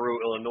headed to Peru,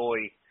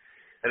 Illinois,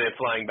 and then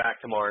flying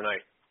back tomorrow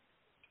night.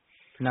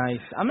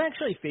 Nice. I'm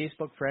actually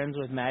Facebook friends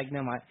with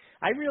Magnum.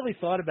 I really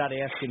thought about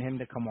asking him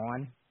to come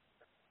on,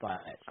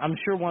 but I'm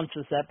sure once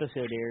this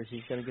episode airs,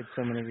 he's going to get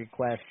so many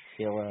requests.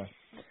 He'll,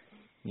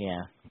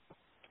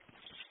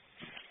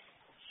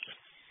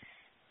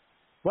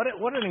 What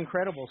an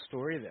incredible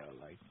story, though.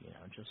 Like,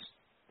 just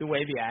the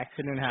way the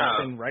accident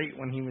happened right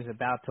when he was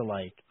about to,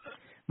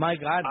 my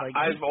God.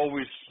 I've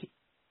always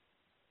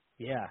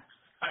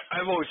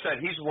said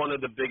he's one of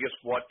the biggest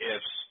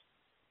what-ifs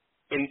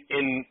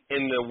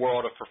in the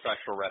world of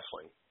professional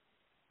wrestling.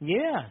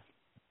 Yeah.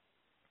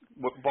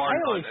 Bar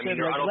none. I don't think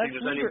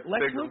there's any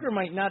Lex bigger. Luger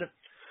might not have.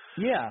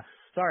 Yeah.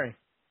 Sorry.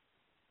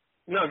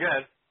 No, go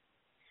ahead.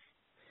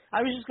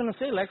 I was just going to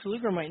say Lex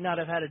Luger might not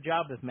have had a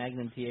job if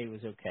Magnum TA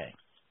was okay.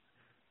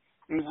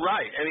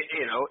 Right. I mean,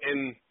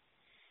 and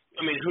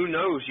I mean, who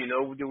knows?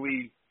 Do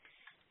we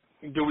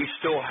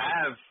still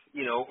have,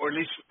 or at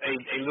least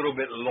a little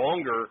bit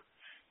longer?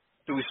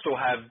 Do we still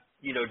have,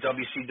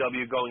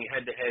 WCW going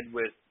head to head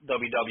with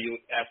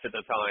WWF at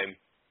the time?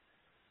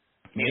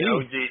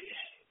 Maybe.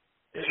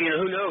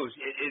 Who knows?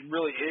 It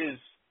really is.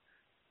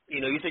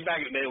 You think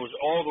back, man, it was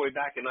all the way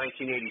back in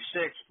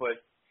 1986,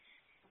 but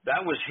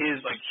that was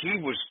he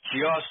was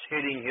just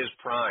hitting his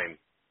prime.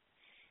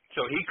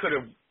 So he could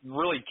have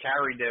really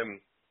carried them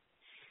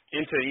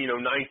into,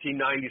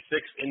 1996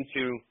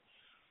 into,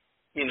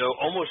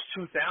 almost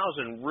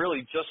 2000,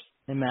 really just.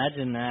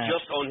 Imagine that.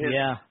 Just on his.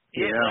 Yeah.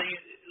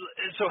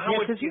 So how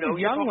much, you're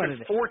talking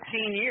talking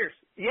 14 years.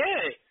 Yeah.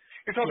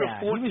 You're talking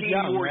 14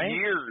 young, more right?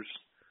 years.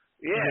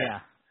 Yeah.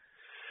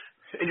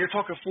 And you're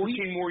talking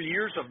 14 more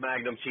years of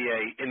Magnum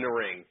TA in the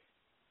ring.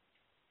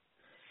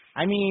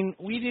 I mean,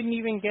 we didn't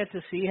even get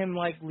to see him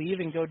leave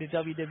and go to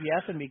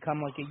WWF and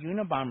become like a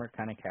Unabomber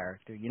kind of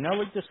character.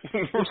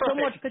 There's so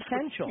much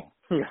potential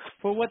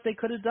for what they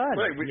could have done.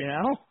 Right.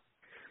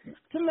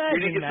 Just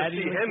imagine that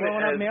he was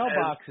blowing up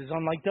mailboxes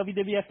on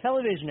WWF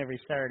television every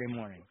Saturday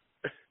morning.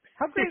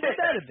 How great would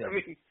that have been? I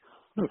mean,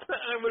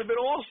 that would have been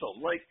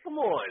awesome. Come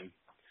on.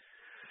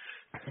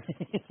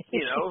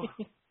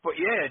 But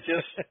yeah,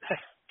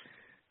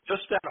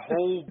 just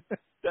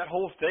that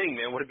whole thing,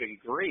 man, would have been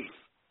great.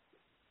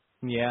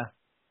 Yeah.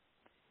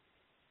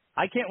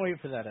 I can't wait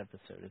for that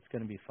episode. It's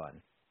going to be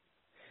fun.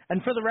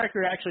 And for the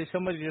record, actually,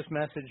 somebody just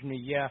messaged me.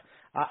 Yeah,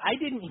 I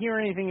didn't hear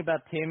anything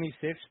about Tammy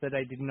Sitch that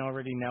I didn't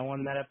already know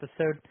on that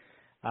episode.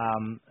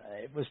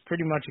 It was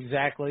pretty much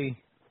exactly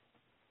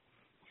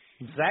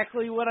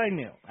what I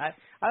knew.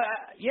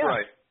 Yeah.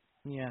 Right.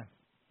 Yeah.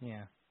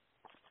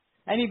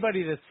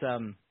 Anybody that's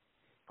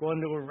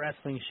going to a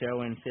wrestling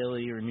show in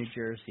Philly or New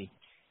Jersey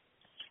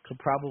could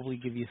probably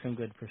give you some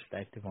good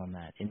perspective on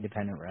that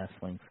independent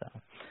wrestling. So,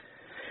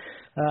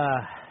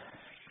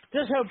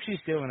 just hope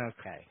she's doing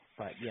okay.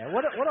 But yeah,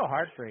 what a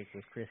heartbreak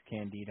with Chris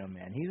Candido,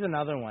 man. He's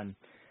another one.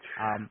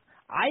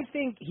 I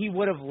think he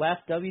would have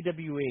left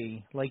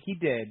WWE like he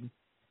did,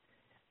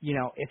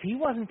 if he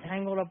wasn't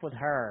tangled up with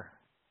her,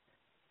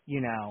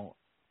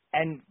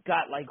 and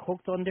got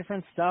hooked on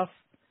different stuff.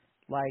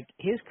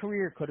 His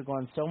career could have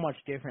gone so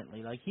much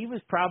differently. He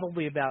was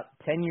probably about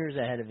 10 years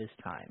ahead of his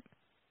time.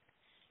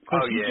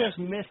 He just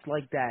missed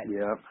that.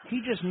 Yep.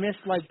 He just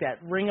missed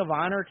that Ring of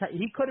Honor.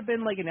 He could have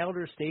been an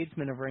elder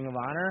statesman of Ring of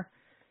Honor,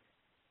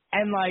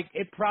 and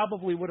it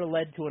probably would have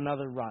led to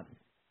another run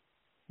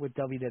with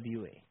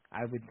WWE.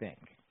 I would think,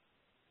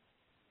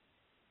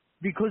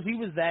 because he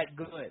was that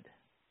good.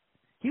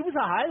 He was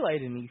a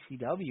highlight in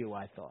ECW,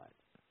 I thought.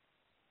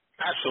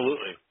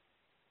 Absolutely.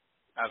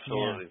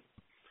 Yeah.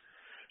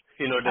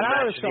 The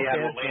matches he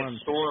had with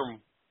Lance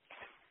Storm.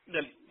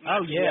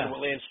 He had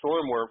with Lance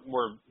Storm were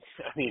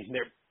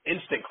they're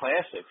instant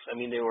classics.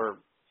 They were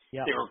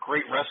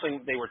great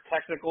wrestling. They were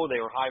technical. They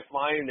were high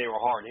flying. They were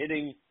hard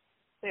hitting.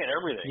 They had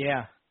everything.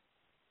 Yeah.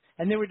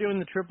 And they were doing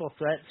the triple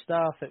threat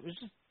stuff. It was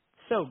just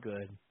so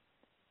good.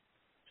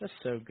 Just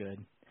so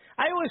good.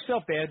 I always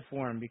felt bad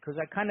for him because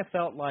I kind of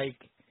felt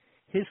like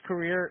his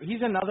career,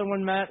 he's another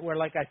one, Matt, where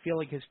I feel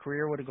like his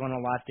career would have gone a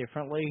lot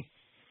differently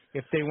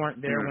if they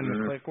weren't there when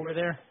the Click were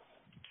there.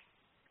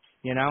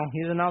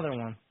 He's another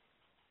one.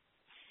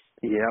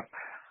 Yep.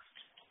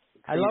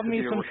 I love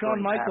me some Shawn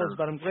Michaels,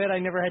 but I'm glad I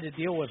never had to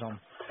deal with him.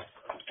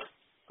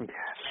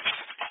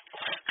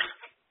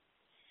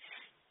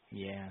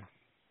 Yeah.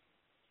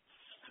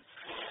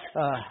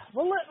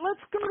 Well,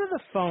 let's go to the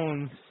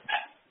phones.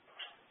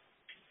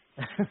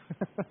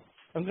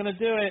 I'm gonna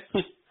do it.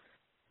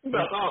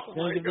 Gonna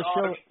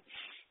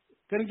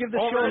give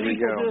the show a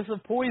lethal dose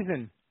of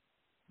poison.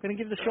 Gonna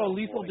give the show a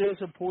lethal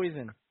dose of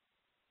poison.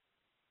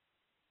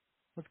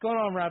 What's going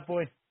on, Rat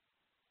Boy?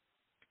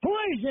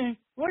 Poison?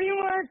 What do you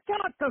want to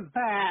talk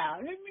about?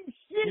 Let me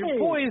see. You're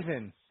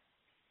poison.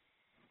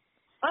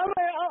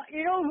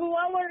 You know who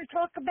I want to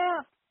talk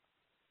about?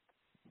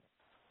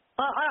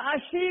 I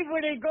see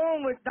where they're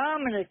going with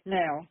Dominic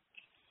now.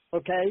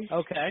 Okay.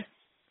 Okay.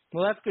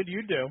 Well, that's good.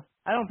 You do.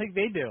 I don't think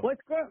they do.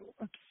 What's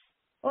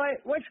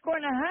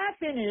going to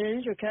happen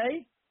is,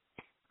 okay,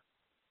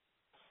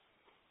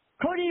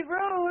 Cody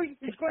Rhodes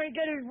is going to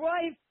get his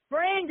wife,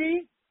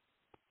 Brandy,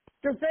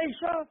 to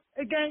face off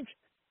against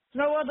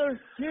no other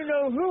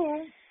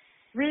you-know-who,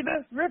 Rhea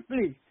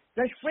Ripley.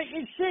 Let's wait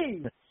and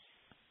see.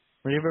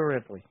 Rhea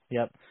Ripley,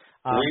 yep.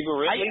 Rhea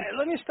Ripley?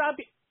 Let me stop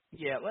you.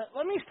 Yeah,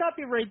 let me stop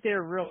you right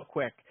there real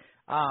quick.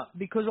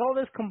 Because all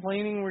this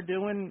complaining we're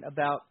doing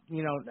about,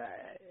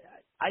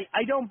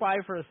 I don't buy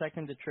for a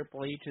second that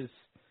Triple H is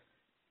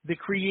the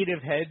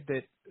creative head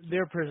that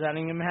they're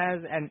presenting him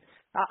as. And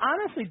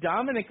honestly,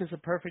 Dominic is a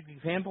perfect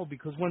example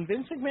because when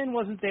Vince McMahon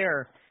wasn't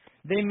there,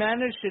 they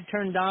managed to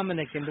turn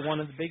Dominic into one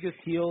of the biggest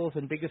heels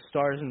and biggest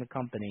stars in the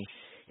company.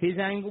 His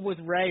angle with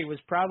Ray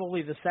was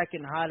probably the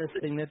second hottest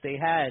thing that they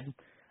had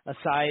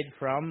aside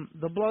from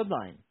the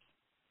Bloodline.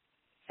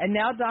 And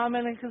now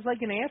Dominic is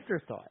like an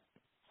afterthought.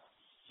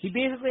 He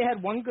basically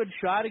had one good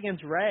shot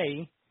against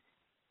Ray,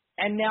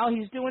 And now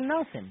he's doing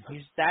nothing.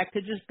 He's back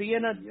to just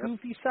being a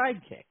goofy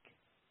sidekick.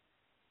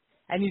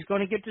 And he's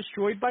going to get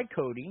destroyed by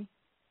Cody.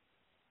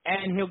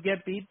 And he'll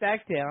get beat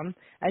back down.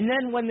 And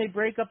then when they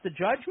break up the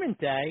Judgment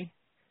Day,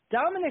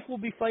 Dominic will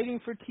be fighting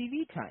for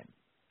TV time.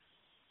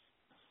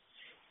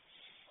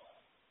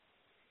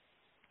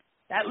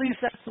 At least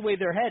that's the way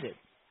they're headed.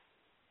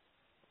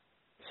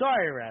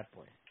 Sorry, Rat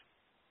Boy.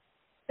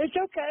 It's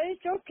okay,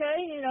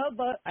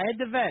 but I had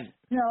to vent.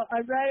 I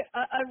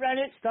read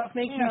it. Stuff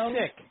makes you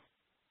sick.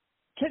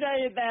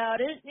 Today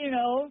about it,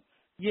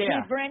 Yeah.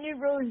 See Brandy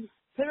Rose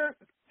put her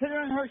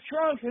in her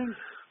trunk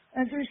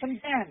and do some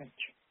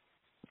damage.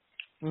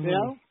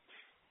 Mm-hmm.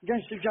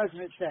 Against the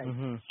Judgment Day.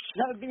 Mm-hmm.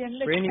 That would be a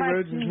mixed Brandy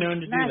Rhodes is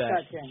known to do match, that.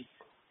 I think.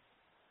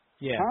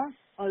 Yeah. Huh?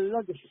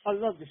 I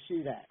love to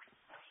see that.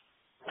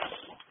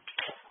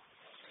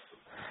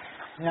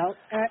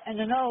 And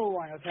another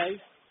one, okay?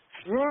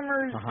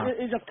 Rumors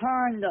is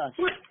upon us.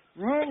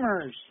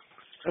 Rumors.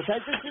 Okay,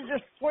 this is a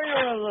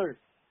spoiler alert.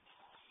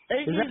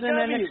 Is that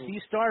an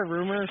NXT star,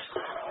 Rumors?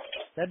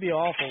 That'd be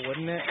awful,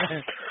 wouldn't it?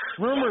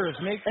 Rumors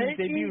makes his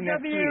debut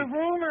next week.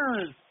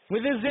 Rumors.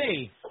 With a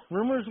Z.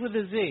 Rumors with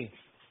a Z.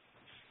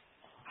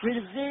 With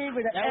a Z,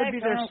 with an That X, would be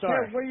their I don't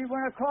star. care what you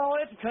want to call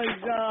it, because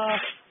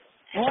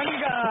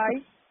one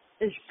guy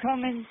is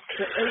coming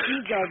to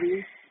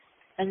AEW,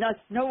 and that's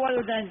no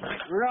other than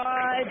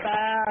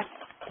Ryback.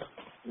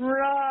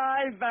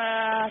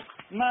 Ryback.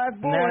 My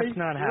boy, That's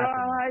not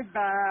happening.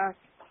 Ryback.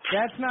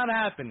 That's not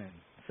happening.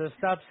 So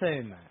stop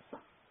saying that.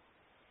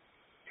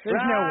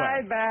 There's no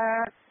way.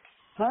 Ryback.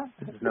 Huh?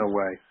 No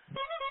way.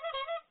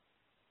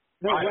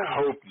 No I way.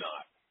 hope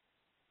not.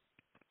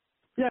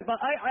 Yeah, but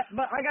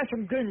I got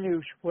some good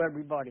news for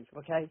everybody,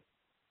 okay?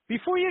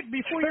 Before your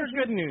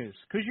good news,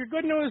 because your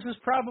good news is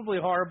probably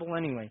horrible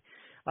anyway.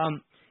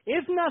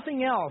 If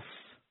nothing else,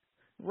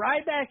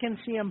 Ryback and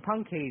CM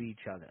Punk hate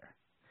each other.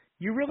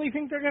 You really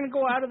think they're going to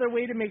go out of their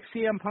way to make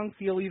CM Punk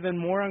feel even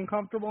more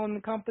uncomfortable in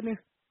the company?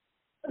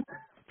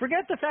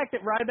 Forget the fact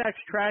that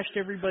Ryback's trashed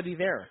everybody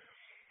there.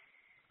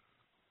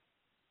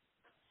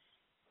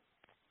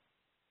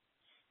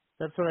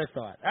 That's what I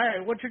thought. All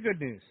right, what's your good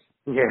news?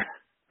 Yeah.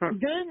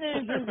 Good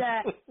news is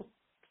that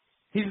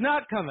He's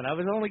not coming. I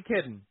was only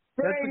kidding.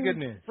 That's the good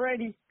news.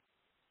 Freddie,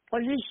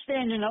 are you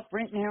standing up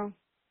right now?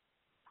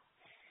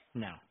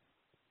 No.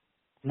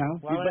 No?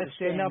 Why you would I better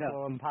stand up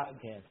while I'm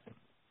podcasting?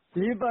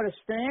 You better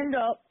stand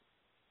up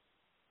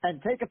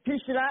and take a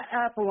piece of that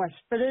apple and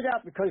spit it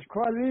out because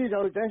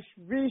Carlito just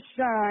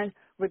re-signed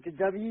with the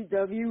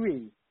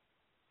WWE.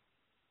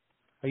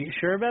 Are you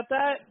sure about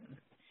that?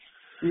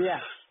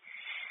 Yes.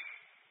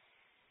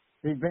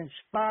 He's been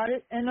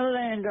spotted in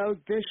Orlando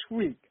this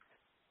week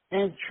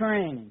in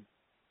training.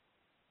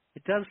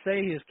 It does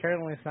say he is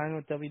currently signed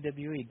with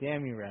WWE.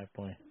 Damn you, Rat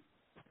Boy.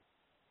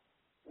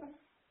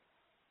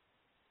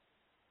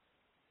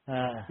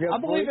 I'll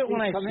believe it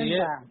when I see it.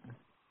 Back.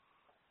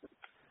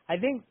 I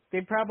think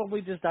they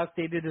probably just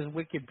updated his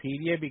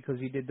Wikipedia because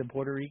he did the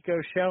Puerto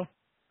Rico show.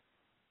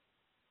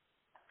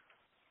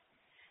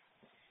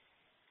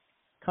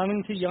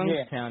 Coming to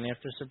Youngstown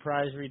after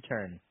surprise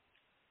return.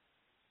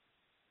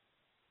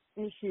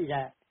 You see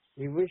that?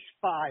 He was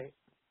spotted.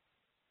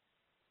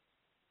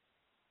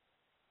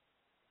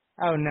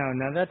 Oh,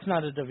 no, that's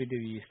not a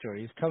WWE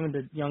story. He's coming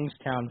to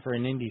Youngstown for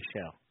an indie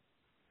show.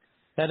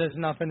 That has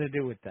nothing to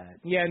do with that.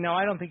 Yeah, no,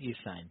 I don't think he's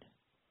signed.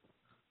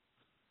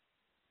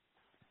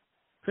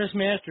 Chris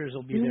Masters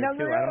will be there,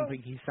 too. I don't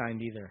think he's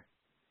signed either.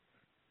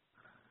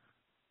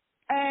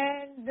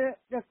 And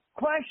the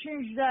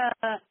questions that,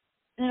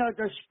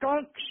 the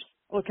skunks,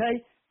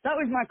 okay, that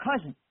was my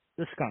cousin.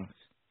 The Skunks.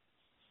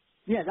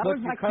 Yeah, that Look,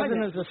 was my your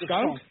cousin is a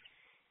skunk?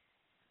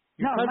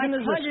 Your cousin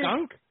is a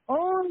skunk?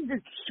 Owned the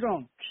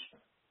skunks.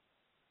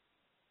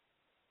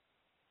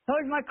 That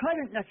was my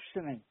cousin next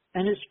to me,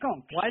 and his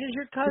skunks. Why does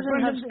your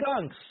cousin have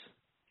skunks?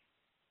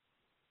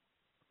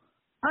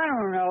 I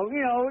don't know.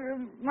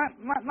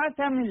 My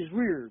family is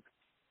weird.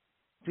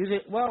 Do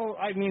they? Well,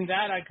 I mean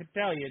that I could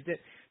tell you.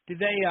 Do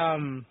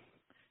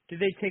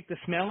they take the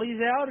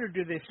smellies out or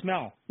do they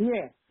smell?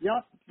 Yeah.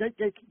 Yup. They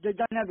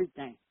done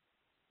everything.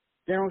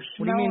 They don't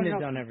smell. What do you mean enough.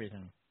 they've done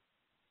everything?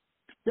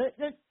 They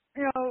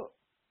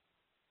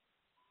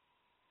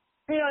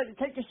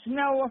take the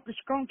smell off the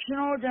skunks.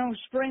 They don't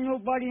spray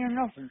nobody or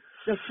nothing.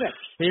 They're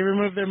fixed. They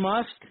remove their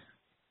musk?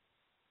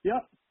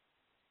 Yep.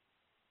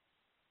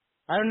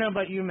 I don't know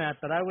about you, Matt,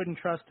 but I wouldn't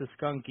trust a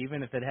skunk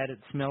even if it had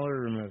its smeller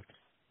removed.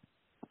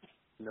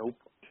 Nope.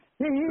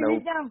 He's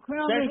down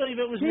Columbus. Especially if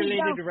it was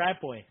related to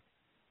Rat Boy.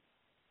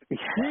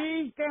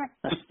 He's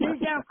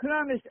down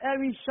Columbus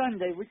every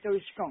Sunday with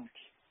those skunks.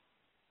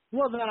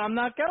 Well, then I'm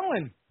not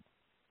going.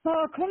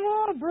 Oh, come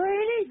on,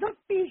 Brady. Don't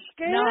be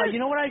scared. No, you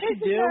know what I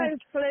should do? Nice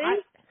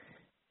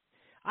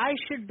I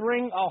should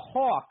bring a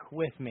hawk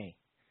with me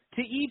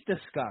to eat the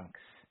skunks.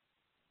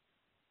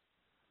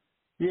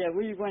 Yeah, where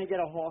are you going to get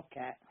a hawk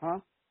at, huh?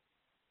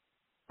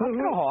 I got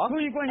a hawk. Who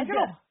are you going to get?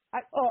 I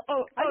got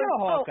a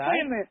hawk, guy.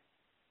 Wait a minute.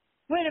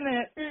 Wait a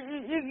minute.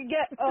 You can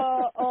get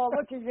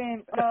what's his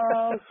name?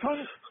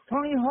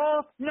 Tony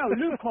Hawk? No,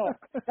 Luke Hawk.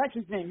 That's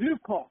his name, Luke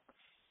Hawk.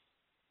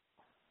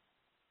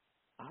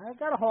 I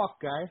got a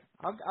hawk guy.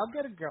 I'll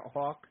get a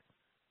hawk.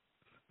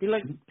 Be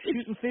like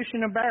shooting fish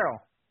in a barrel.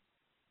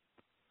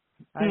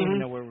 I don't even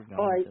know where we're going.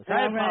 All right, with this.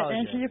 I'm going to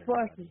answer your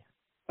question.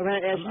 I'm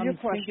going to answer your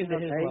question. Thinking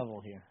to his okay?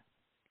 level here.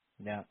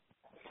 Yeah.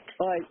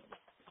 All right.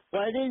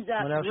 Well, it is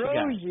that What else you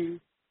got?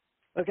 Rosie.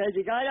 Okay,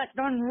 the guy that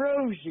done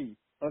Rosie.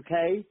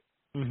 Okay.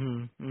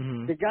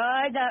 The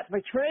guy that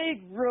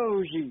betrayed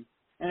Rosie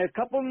in a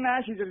couple of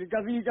matches of the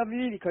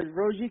WWE because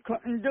Rosie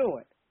couldn't do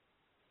it.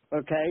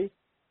 Okay.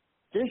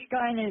 This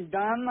guy named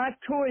Don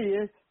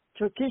Montoya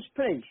took his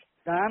place.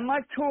 Don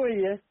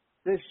Montoya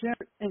lives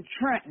in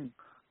Trenton.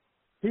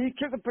 He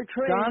took a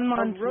portrayal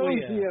of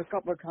Rosie a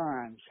couple of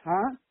times,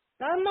 huh?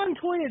 Don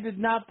Montoya did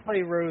not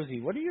play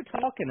Rosie. What are you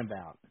talking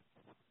about?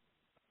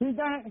 He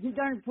done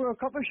it for a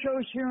couple of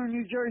shows here in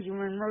New Jersey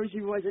when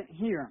Rosie wasn't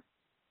here.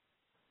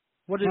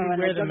 What did he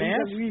wear the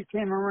mask? WWE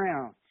came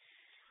around.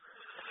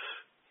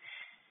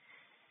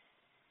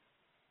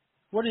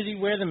 What did he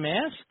wear the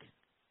mask?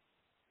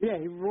 Yeah,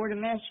 he wore the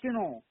mask and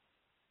all.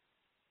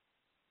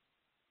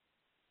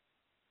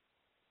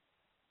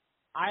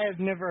 I have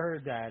never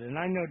heard that, and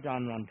I know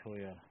Don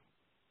Montoya.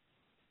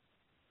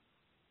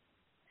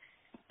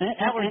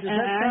 Howard, does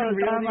that sound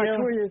real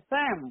to you?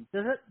 Family.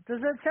 Does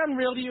that sound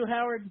real to you,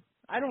 Howard?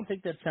 I don't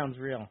think that sounds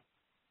real.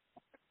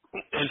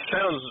 It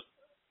sounds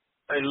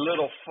a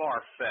little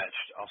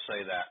far-fetched, I'll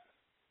say that.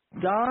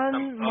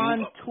 Don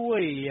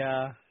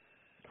Montoya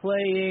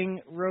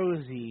playing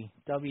Rosie,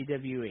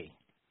 WWE.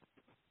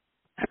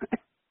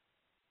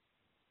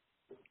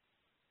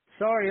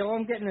 Sorry, all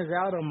I'm getting is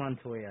Aldo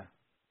Montoya.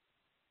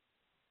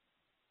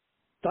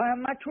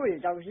 Don Montoya,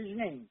 that was his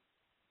name.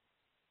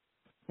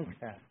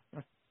 Okay.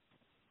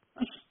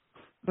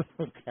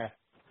 Okay.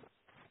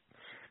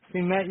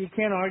 See, Matt, you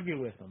can't argue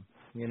with him,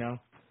 you know?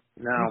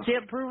 No. You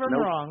can't prove him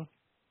wrong.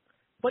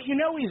 But you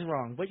know he's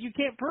wrong, but you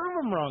can't prove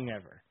him wrong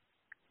ever.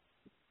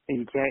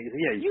 You can't.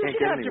 Yeah, you can't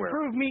should get have anywhere. To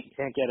prove me. You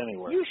can't get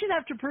anywhere. You should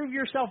have to prove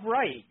yourself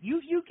right.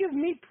 You give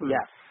me proof.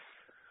 Yes.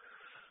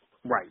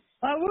 Right.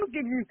 I will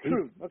give you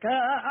proof. Okay,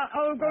 I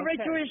will go right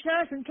to his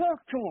house and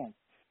talk to him.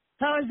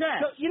 How is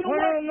that? So, you know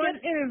what?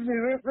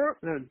 Interview.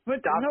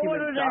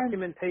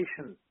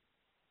 Documentation.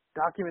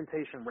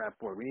 Documentation, Rap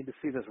Boy. We need to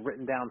see this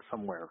written down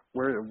somewhere.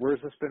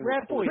 Where's this been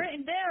Rap Boy.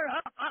 Written there.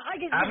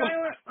 I get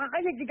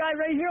the guy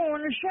right here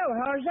on the show.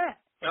 How is that?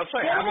 I'll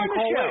say, have him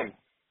call in.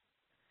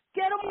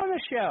 Get him on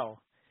the show.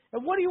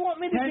 And what do you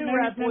want me to do,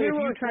 Rap Boy, if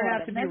you turn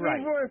out to be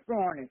right? Work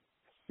on it.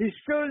 He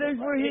still lives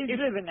where he's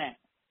living at.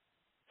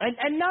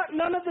 And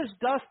none of this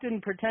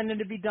Dustin pretending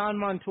to be Don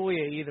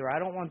Montoya either. I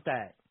don't want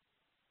that.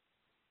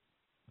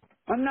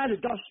 I'm not a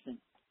Dustin.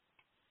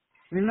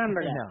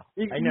 Remember that.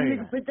 I know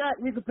you.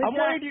 I'm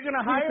worried you're going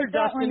to hire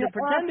Dustin to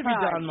pretend to be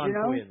Don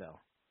Montoya, though.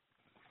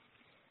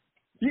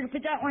 You can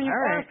put that on your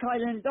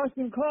archive and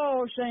Dustin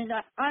calls saying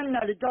that I'm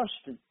not a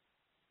Dustin.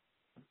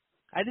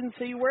 I didn't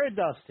say you were a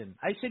Dustin.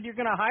 I said you're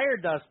going to hire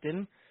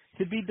Dustin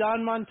to be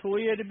Don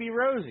Montoya to be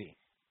Rosie.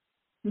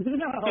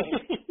 No,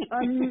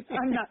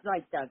 I'm not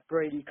like that,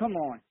 Brady. Come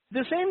on.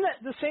 The same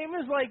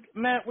as like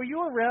Matt. Were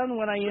you around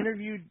when I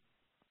interviewed?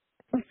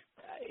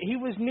 He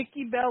was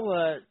Nikki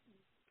Bella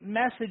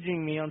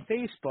messaging me on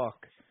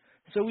Facebook,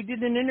 so we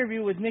did an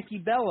interview with Nikki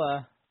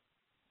Bella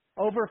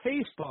over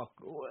Facebook,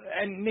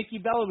 and Nikki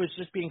Bella was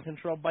just being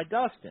controlled by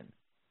Dustin.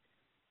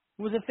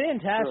 It was a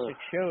fantastic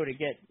show to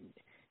get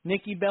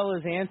Nikki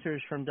Bella's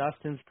answers from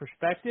Dustin's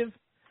perspective.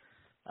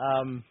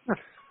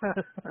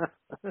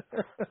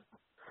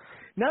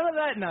 None of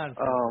that nonsense.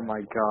 Oh,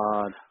 my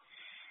God.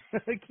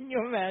 Can you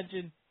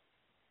imagine?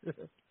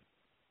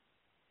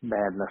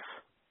 Madness.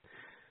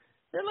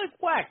 They're like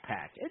Whack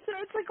Pack. It's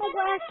like a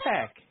Whack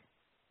Pack.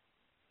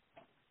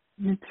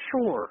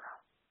 Sure.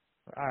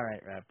 All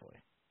right, Rat Boy.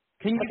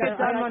 Can you get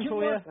Don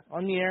Montoya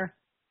on the air?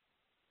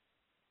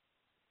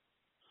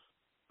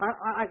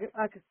 I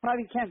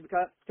probably can't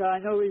because I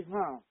know he's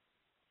wrong.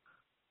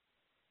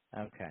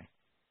 Okay.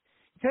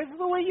 Because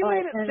the way you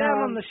made it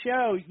sound on the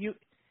show,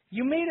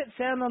 you made it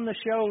sound on the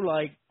show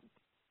like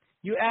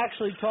you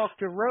actually talked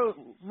to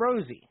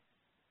Rosie.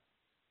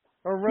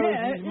 Or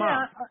Rosie's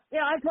mom.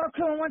 Yeah, I talk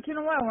to him once in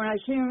a while when I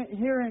see him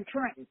here in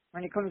Trenton,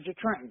 when he comes to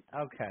Trenton.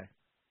 Okay.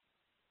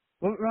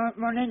 We'll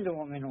run into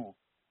him and all.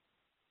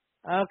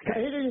 Okay.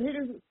 He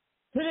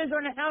lives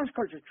on the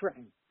outskirts of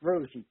Trenton,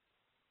 Rosie.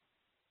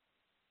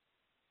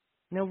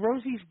 No,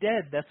 Rosie's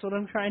dead. That's what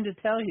I'm trying to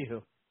tell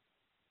you.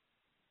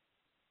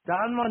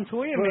 Don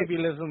Montoya maybe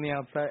lives on the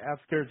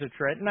outskirts of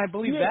Trenton. I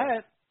believe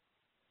that.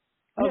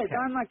 Yeah,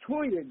 Don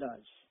Montoya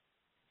does.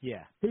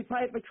 Yeah. He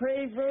probably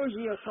betrayed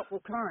Rosie a couple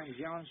of times,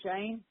 you know what I'm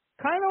saying?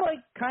 Kind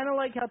of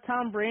like how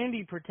Tom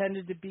Brady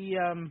pretended to be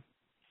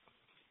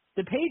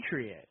the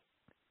Patriot.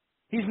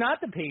 He's not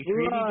the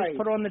Patriot. Right. He just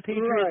put on the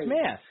Patriot's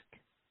mask.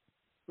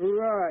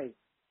 Right.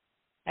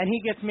 And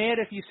he gets mad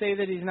if you say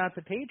that he's not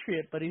the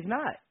Patriot, but he's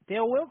not.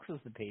 Dale Wilkes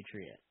is the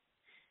Patriot.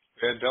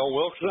 Yeah, Dale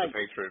Wilkes is the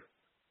Patriot.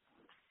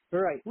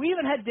 Right. We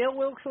even had Dale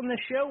Wilkes on the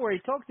show where he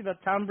talked about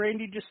Tom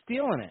Brady just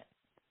stealing it.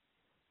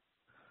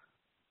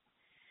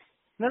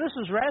 Now, this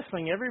is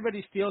wrestling.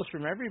 Everybody steals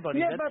from everybody.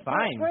 Yeah, That's but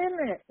fine. wait a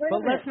minute. Wait But a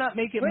minute. let's not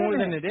make it Wait a more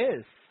than minute. it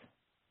is.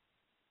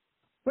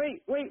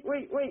 Wait. I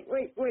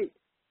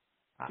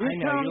You're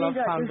know, telling you me love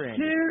that Tom Brady.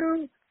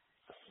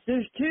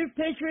 there's two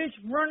Patriots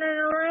running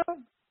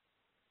around?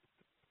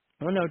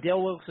 Oh, no,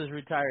 Dale Wilkes is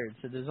retired,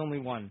 so there's only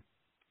one.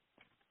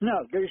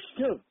 No, there's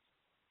two.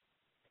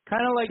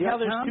 Kind of like Yeah, how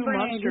there's Tom two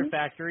Brady. Munster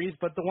factories,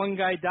 but the one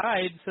guy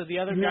died, so the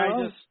other guy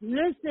No, just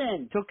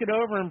listen. took it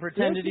over and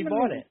pretended he Listen to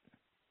bought me. it.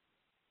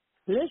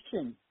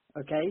 Listen,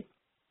 okay?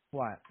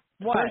 What?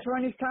 First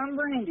one is Tom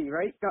Brady,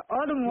 right? The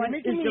other You're one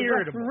is making me the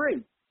irritable.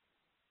 referee.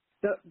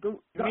 The You're other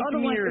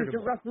making me one is the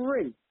irritable.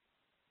 referee.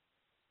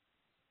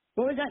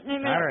 What was that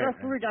name of All that right,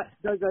 referee that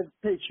does the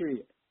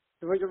Patriot?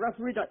 There was a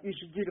referee that used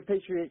to do the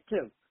Patriot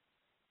too.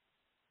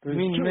 You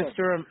mean two of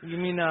them.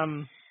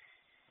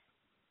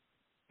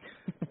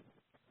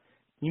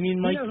 You mean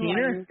Mike You know who I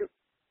Keener? mean.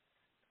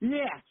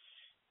 Yes.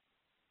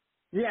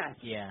 Yes.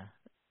 Yeah.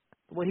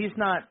 Well, he's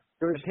not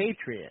a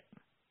Patriot.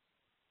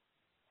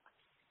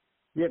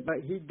 Yeah,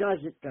 but he does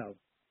it though.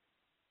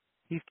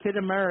 He's Kid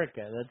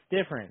America. That's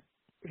different.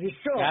 He's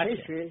still Gotcha. a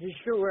Patriot. He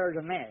still wears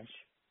a mask.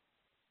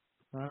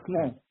 Okay. Come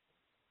on.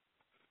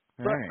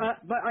 All But right.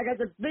 but I got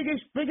the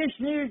biggest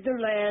news to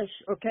last.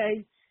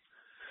 Okay.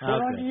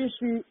 Hold on to Okay. your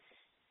seat.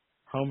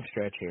 Home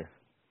stretch here.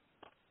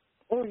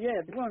 Oh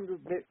yeah,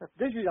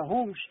 this is a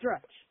home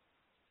stretch.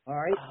 All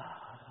right.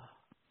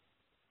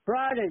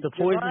 Friday, The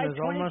poison July has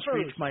almost 21st.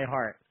 reached my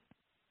heart.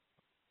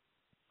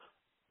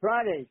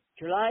 Friday,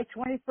 July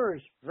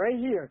 21st, right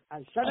here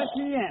at 7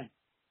 p.m.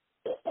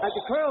 at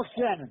the Carl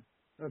Center.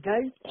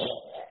 Okay.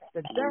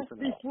 The Death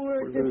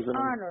Before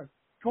Dishonor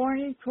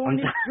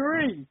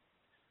 2023.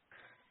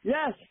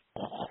 Yes,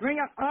 Ring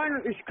of Honor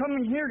is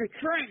coming here to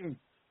Trenton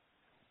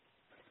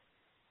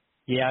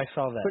Yeah, I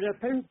saw that.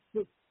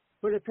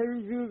 for the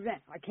pay-per-view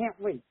event. I can't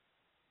wait.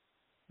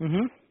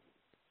 Mhm.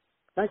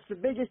 That's the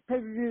biggest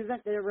pay-per-view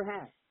event they ever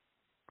had.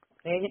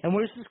 And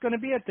where's this going to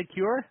be at the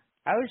Cure?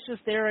 I was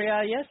just there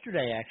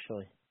yesterday,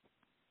 actually.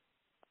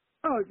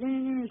 Oh, you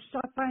didn't even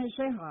stop by and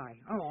say hi.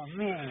 Oh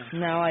man.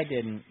 No, I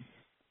didn't.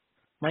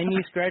 My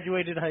niece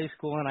graduated high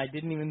school, and I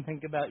didn't even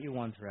think about you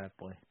once, Rat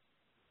Boy.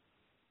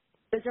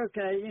 It's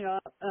okay, you know,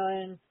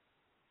 and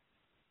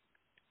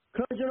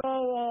close it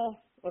all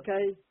off,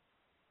 okay?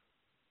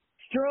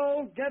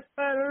 Stroll, get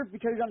better,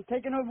 because I'm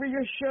taking over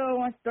your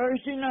show on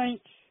Thursday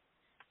nights,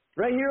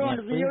 right here on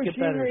the please get VOC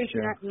better, Nation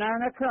Stroll. at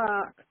 9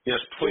 o'clock. Yes,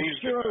 please.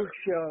 The Stroll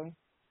Show.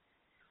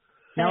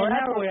 Now, And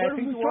Rat Howard, Boy, what I are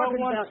think we the world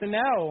talking wants about? to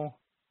know,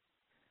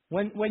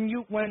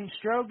 when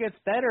Stroh gets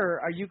better,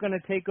 are you going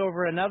to take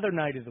over another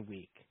night of the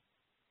week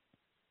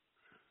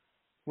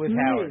with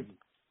Howard?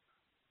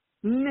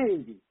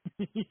 Maybe.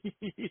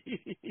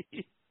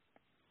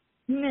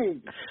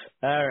 Maybe.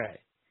 All right.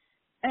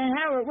 And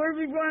Howard, what are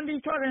we going to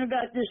be talking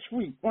about this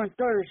week on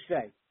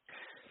Thursday?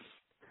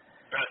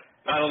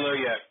 I don't know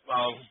yet.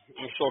 I'm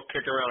still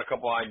kicking around a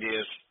couple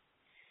ideas.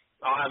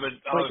 I'll have it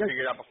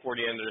figured out before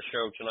the end of the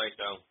show tonight,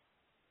 though.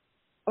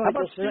 Oh, How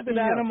about just let stupid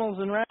me know. animals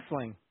in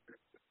wrestling?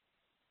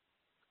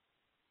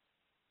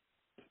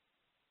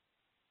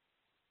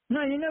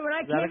 No, you know what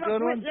I Is that a came good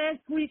up with one?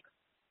 last week?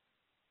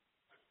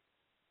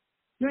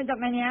 You ain't got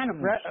many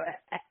animals.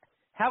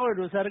 Howard,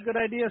 was that a good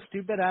idea?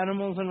 Stupid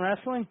animals in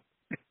wrestling?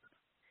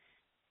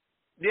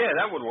 Yeah,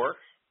 that would work.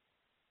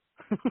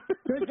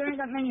 There ain't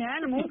that many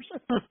animals.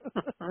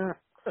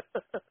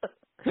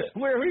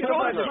 Where are we We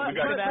going?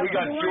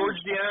 got George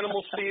the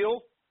Animal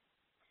Seal.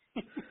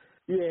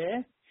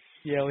 Yeah.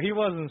 Yeah, well, he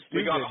wasn't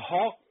stupid.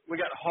 We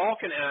got Hawk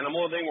and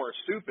Animal. They weren't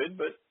stupid,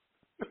 but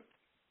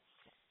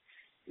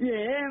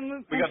Yeah,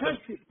 and We got plus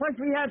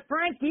we had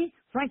Frankie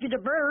the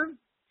Bird.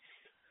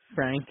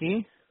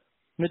 Frankie,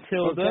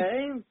 Matilda,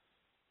 Okay.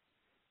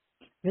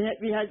 We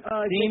had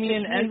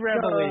Damien Jason and Smith,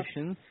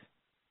 Revelations,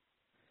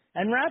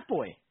 and Rat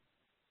Boy.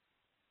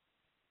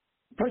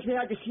 Plus we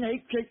had the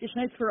Snake, Jake the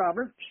Snake for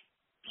Robert.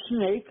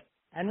 Snake.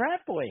 And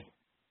Rat Boy.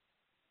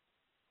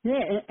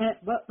 Yeah,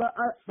 but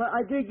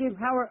I did give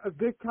Howard a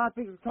good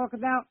topic to talk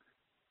about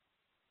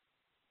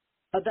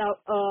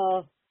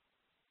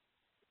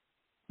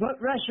what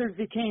wrestlers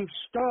became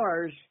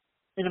stars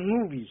in the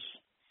movies.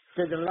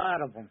 There's a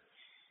lot of them.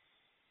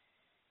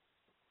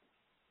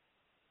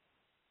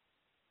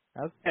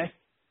 Okay.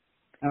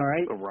 All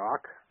right. The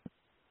Rock.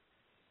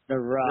 The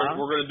Rock.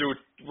 we're gonna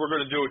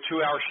do a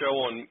 2-hour show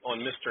on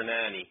Mr.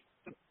 Nanny.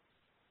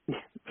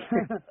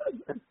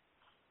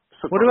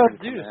 What about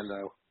Zeus?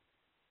 Commando.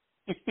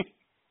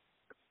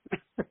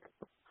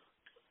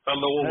 I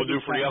don't know what we'll do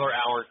for the other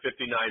hour and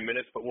 59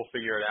 minutes, but we'll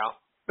figure it out.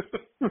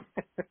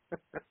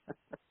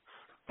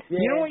 Yeah.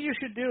 You know what you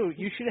should do?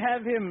 You should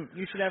have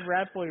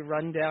Rat Boy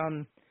run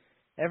down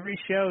every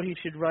show. He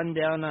should run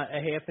down a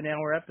half an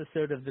hour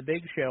episode of The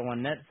Big Show on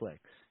Netflix.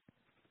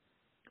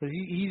 Because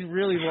he's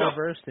really well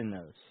versed in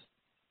those.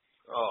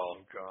 Oh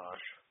gosh.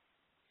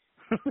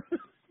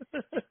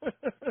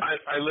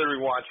 I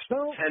literally watched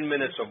 10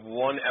 minutes of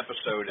one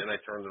episode and I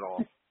turned it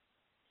off.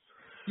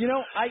 You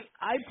know,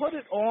 I put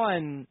it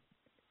on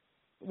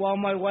while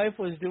my wife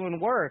was doing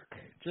work,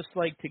 just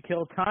like to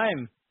kill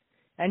time.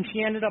 And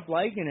she ended up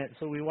liking it,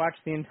 so we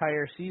watched the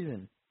entire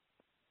season.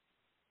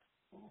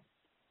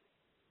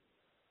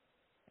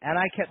 And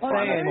I kept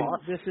saying,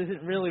 this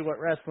isn't really what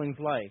wrestling's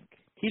like.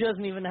 He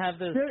doesn't even have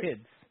those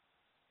kids.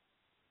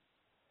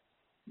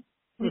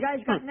 You guys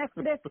got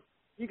Netflix?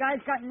 You guys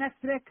got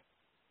Netflix?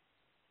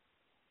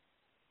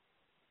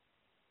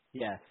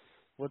 Yes.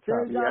 What's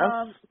There's,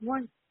 up?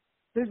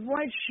 There's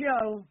one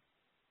show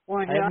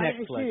on I have I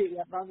haven't Netflix. seen it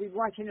yet, but I'll be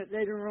watching it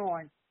later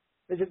on.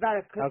 It's about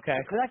a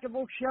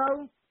collectible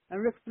show,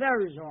 and Ric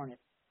Flair is on it.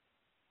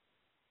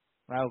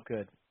 Oh,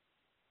 good.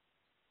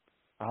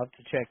 I'll have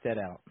to check that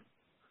out.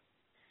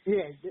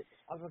 Yeah,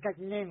 I forgot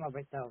the name of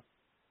it, though.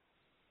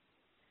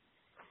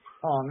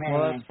 Oh, man.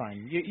 Well, that's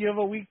fine. You have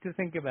a week to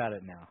think about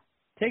it now.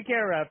 Take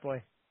care, Rat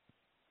Boy.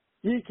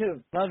 You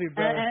too. Love you,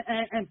 brother.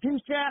 And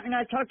peace out, and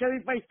I'll talk to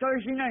everybody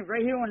Thursday night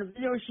right here on the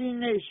VOC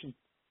Nation.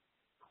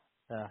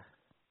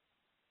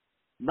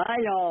 Bye,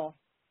 y'all.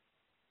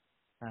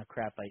 Ah,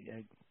 crap.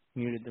 I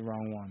muted the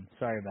wrong one.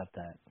 Sorry about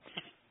that.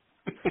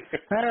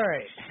 All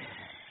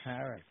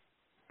right.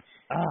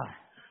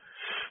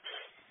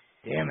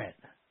 Damn it.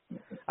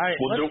 All right,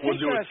 let's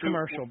take a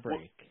commercial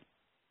break.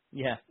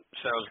 Yeah.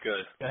 Sounds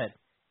good. Go ahead.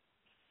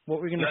 What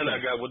were we going to say?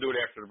 No, we'll do it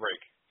after the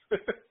break.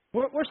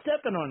 We're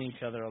stepping on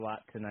each other a lot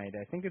tonight.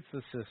 I think it's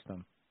the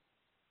system.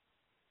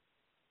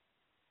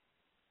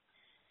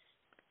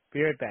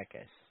 Be right back,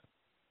 guys.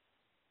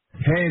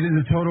 Hey, this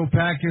is Total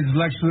Package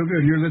Lex Luger,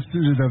 and you're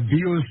listening to the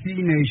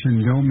VOC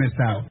Nation. Don't miss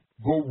out.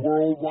 The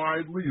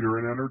worldwide leader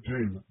in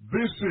entertainment.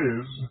 This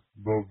is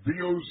the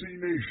VOC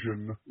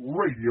Nation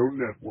Radio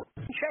Network.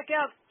 Check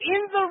out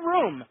In the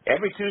Room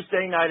every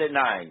Tuesday night at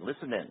 9.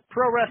 Listen in.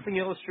 Pro Wrestling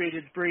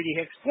Illustrated's Brady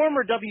Hicks,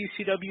 former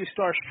WCW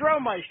star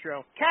Stro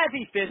Maestro,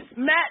 Kathy Fitz,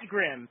 Matt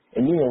Grimm.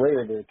 And you and Ray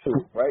are there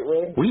too, right,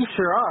 Ray? We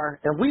sure are,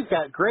 and we've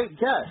got great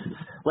guests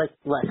like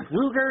Lex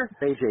Luger,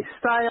 AJ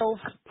Styles,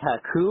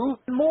 Taku,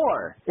 and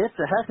more. It's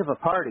a heck of a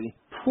party.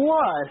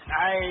 Plus,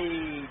 I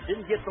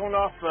didn't get thrown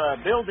off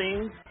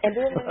buildings. And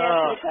didn't get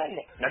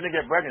pregnant. I didn't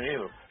get pregnant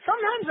either.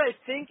 Sometimes I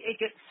think it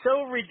gets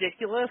so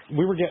ridiculous.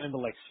 We were getting into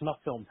like snuff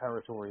film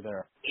territory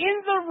there. In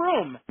the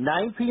Room.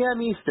 9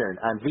 p.m. Eastern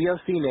on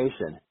VOC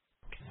Nation.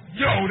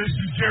 Yo, this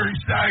is Jerry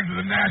Stein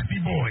of the Nasty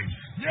Boys.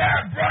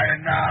 Yeah,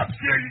 Brian Knobs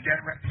here. You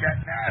getting ready to get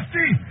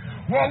nasty?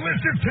 Well,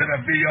 listen to the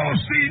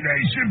VOC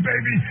Nation,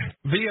 baby.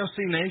 VOC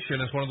Nation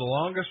is one of the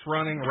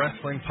longest-running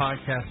wrestling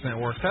podcast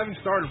networks, having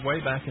started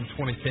way back in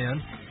 2010.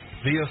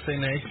 VOC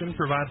Nation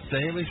provides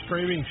daily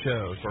streaming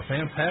shows where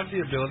fans have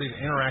the ability to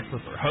interact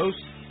with their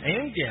hosts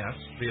and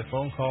guests via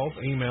phone calls,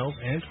 emails,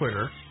 and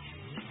Twitter.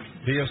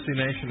 VOC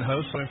Nation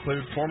hosts will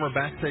include former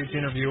backstage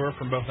interviewer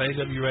from both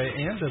AWA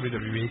and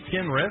WWE,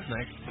 Ken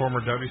Resnick,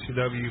 former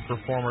WCW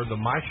performer The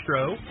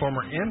Maestro,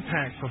 former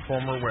Impact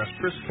performer Wes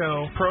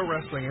Briscoe, Pro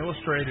Wrestling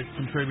Illustrated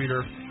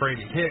contributor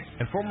Brady Hicks,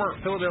 and former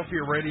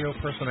Philadelphia radio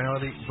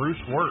personality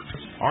Bruce Wirtz.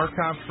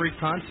 Archive-free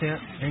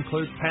content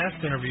includes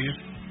past interviews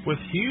with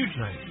huge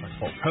names like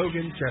Hulk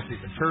Hogan, Jesse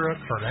Ventura,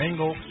 Kurt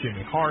Angle,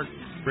 Jimmy Hart,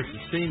 Ricky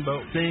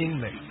Steamboat, Sting,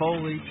 Mick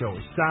Foley,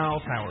 Joey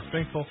Styles, Howard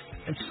Finkel,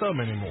 and so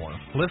many more.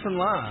 Listen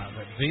live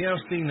at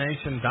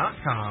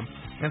VOCNation.com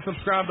and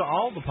subscribe to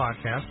all the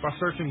podcasts by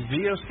searching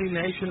VOC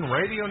Nation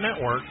Radio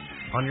Network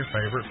on your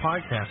favorite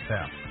podcast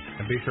app.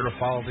 And be sure to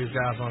follow these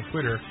guys on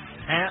Twitter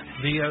at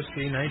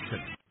VOC Nation.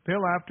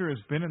 Bill Apter has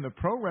been in the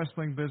pro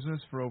wrestling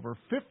business for over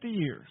 50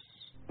 years.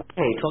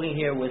 Hey, talking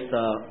here with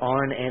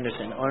Arn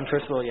Anderson. Arn,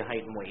 first of all, your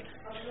height and weight.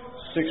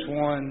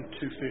 6'1",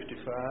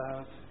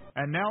 255.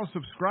 And now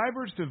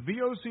subscribers to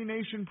VOC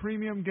Nation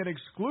Premium get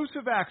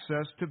exclusive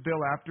access to Bill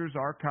Apter's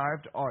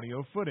archived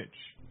audio footage.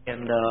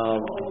 And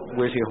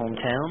where's your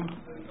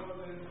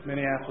hometown?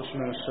 Minneapolis,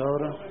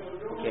 Minnesota.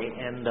 Okay,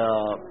 and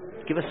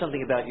give us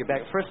something about your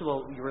back. First of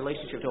all, your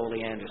relationship to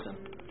Ole Anderson.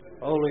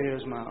 Ole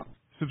is my...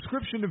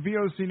 Subscription to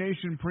VOC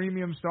Nation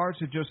Premium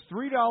starts at just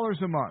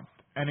 $3 a month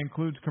and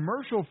includes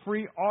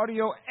commercial-free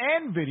audio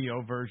and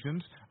video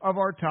versions of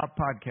our top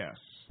podcasts.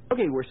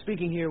 Okay, we're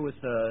speaking here with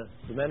the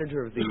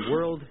manager of the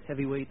World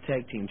Heavyweight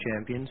Tag Team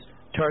Champions,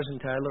 Tarzan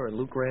Tyler and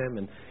Luke Graham,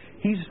 and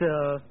he's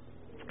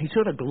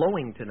sort of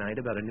glowing tonight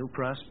about a new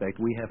prospect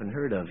we haven't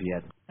heard of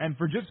yet. And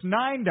for just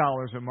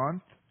 $9 a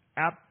month,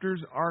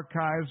 Apter's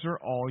archives are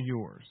all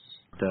yours.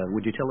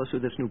 Would you tell us who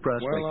this new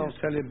prospect is? Well, I'll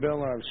tell you,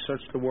 Bill, I've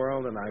searched the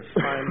world, and I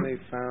finally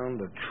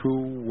found a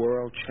true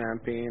world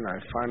champion. I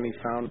finally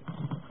found...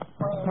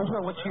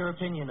 What's your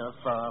opinion of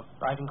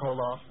Ivan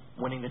Koloff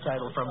winning the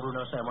title from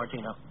Bruno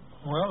Sammartino?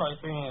 Well, I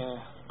think,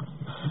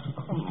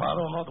 I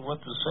don't know what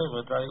to say,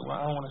 but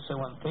I want to say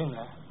one thing.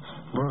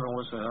 Bruno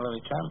was a hell of a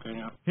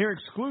champion. Hear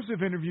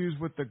exclusive interviews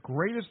with the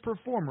greatest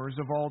performers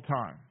of all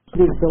time.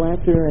 This is Bill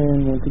Apter,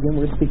 and once again,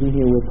 we're speaking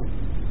here with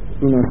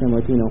Bruno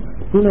Sammartino.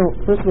 Bruno,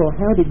 first of all,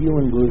 how did you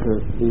and Bruiser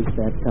lose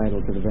that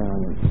title to the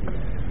Valiant?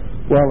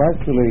 Well,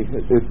 actually,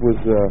 it was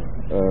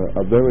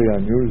a very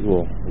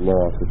unusual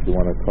loss, if you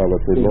want to call it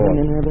a loss. Did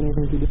Brennan have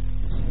anything to do?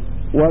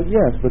 Well,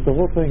 yes, but the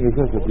whole thing is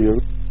this: if the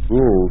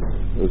rules,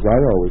 as I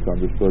always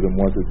understood them,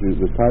 was that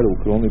the title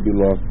could only be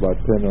lost by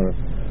pin or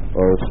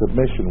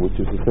submission, which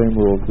is the same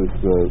rules as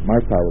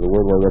my title, the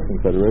World Wide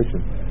Wrestling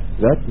Federation.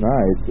 That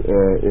night,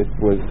 it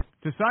was...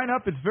 To sign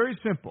up, it's very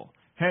simple.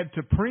 Head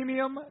to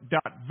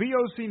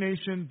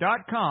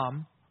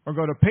premium.vocnation.com or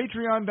go to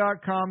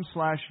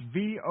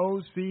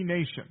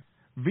patreon.com/VOCNation.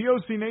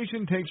 VOC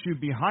Nation takes you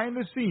behind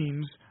the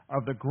scenes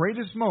of the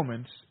greatest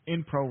moments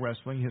in pro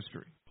wrestling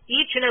history.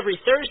 Each and every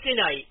Thursday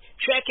night,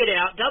 check it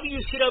out,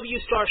 WCW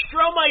star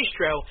Stro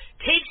Maestro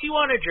takes you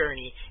on a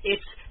journey.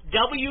 It's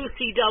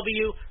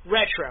WCW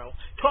Retro.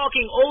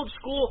 Talking old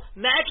school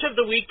match of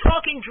the week,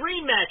 talking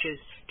dream matches,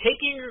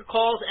 taking your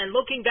calls and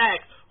looking back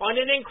on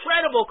an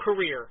incredible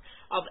career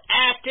of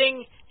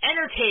acting,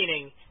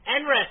 entertaining,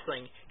 and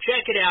wrestling.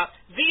 Check it out,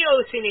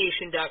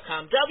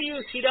 VOCNation.com,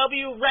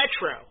 WCW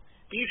Retro.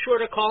 Be sure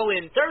to call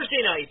in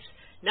Thursday nights,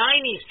 9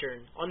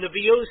 Eastern, on the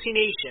VOC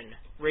Nation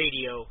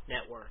Radio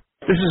Network.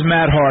 This is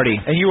Matt Hardy,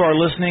 and you are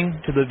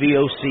listening to the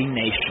VOC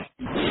Nation.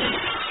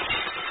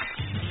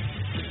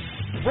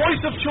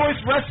 Voice of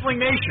Choice Wrestling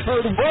Nation.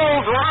 Heard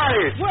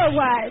worldwide.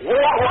 Worldwide.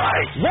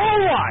 Worldwide.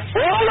 Worldwide.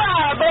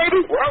 Worldwide,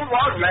 baby.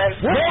 Worldwide, man.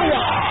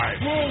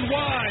 Worldwide.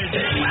 Worldwide.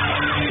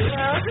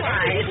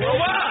 Worldwide.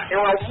 Worldwide. En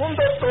el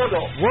mundo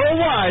todo.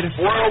 Worldwide.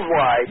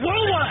 Worldwide.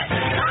 Worldwide.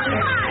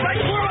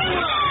 Worldwide.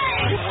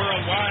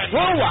 Worldwide.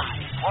 Worldwide.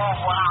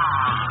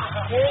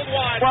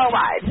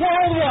 Worldwide.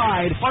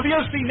 Worldwide. On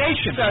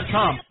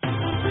VOCNation.com.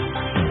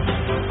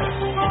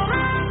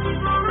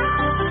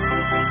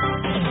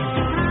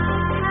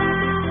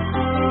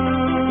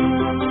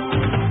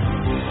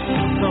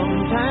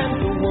 Sometimes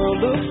the world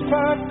looks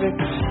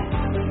perfect,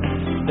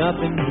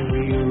 nothing to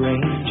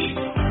rearrange.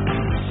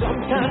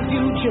 Sometimes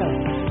you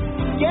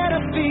just get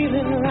a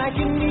feeling like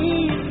you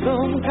need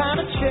some kind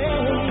of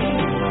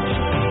change.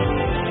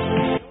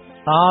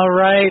 All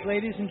right,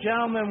 ladies and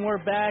gentlemen,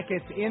 we're back.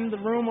 It's In the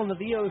Room on the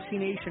VOC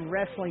Nation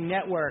Wrestling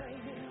Network.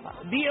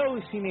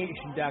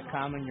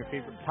 VOCNation.com and your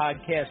favorite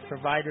podcast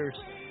providers.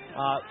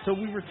 So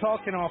we were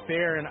talking off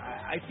air, and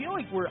I feel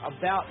like we're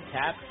about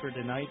tapped for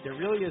tonight. There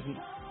really isn't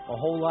a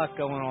whole lot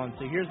going on.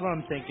 So here's what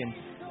I'm thinking.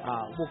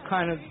 We'll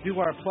kind of do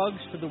our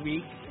plugs for the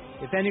week.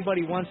 If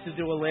anybody wants to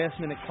do a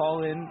last-minute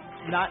call-in,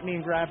 not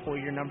name grapple,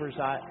 your number's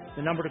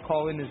the number to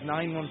call in is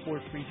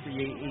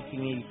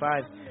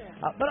 914-338-1885.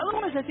 But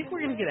otherwise, I think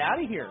we're going to get out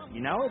of here.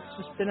 You know, it's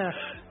just been a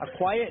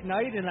quiet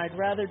night, and I'd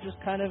rather just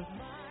kind of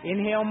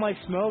inhale my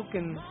smoke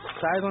and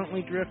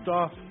silently drift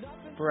off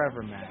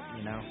forever, Matt.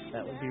 You know,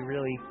 that would be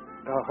really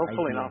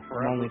hopefully ideal. not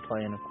forever. I'm only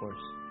playing, of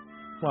course.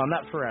 Well,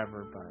 not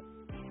forever, but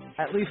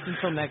at least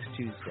until next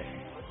Tuesday.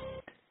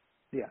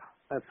 Yeah,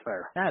 that's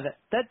fair. Yeah,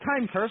 that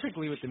timed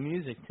perfectly with the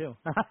music, too.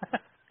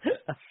 It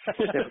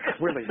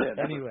really did.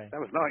 Anyway. That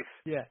was nice.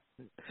 Yeah.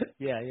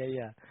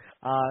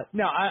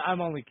 No, I'm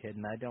only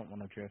kidding. I don't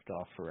want to drift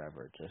off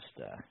forever.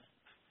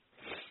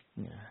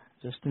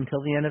 Just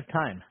until the end of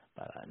time.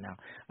 But no,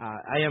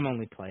 I am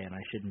only playing.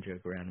 I shouldn't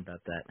joke around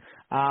about that.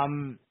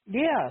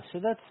 Yeah, so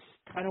that's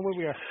kind of where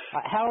we are.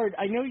 Howard,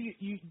 I know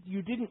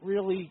you didn't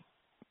really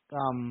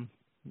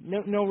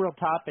no real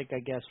topic, I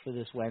guess, for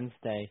this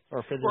Wednesday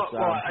or for this. Well,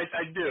 I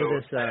do. For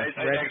this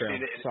retro. Actually,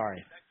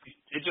 Sorry.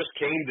 It just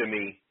came to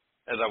me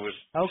as I was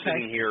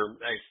sitting here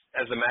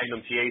as the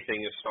Magnum TA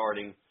thing is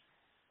starting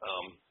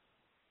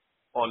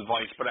on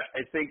Vice. But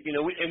I think,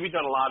 we've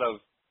done a lot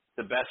of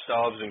the best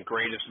ofs and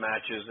greatest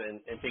matches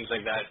and things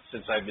like that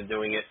since I've been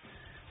doing it.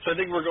 So I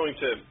think we're going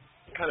to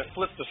kind of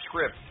flip the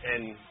script,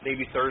 and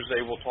maybe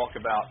Thursday we'll talk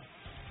about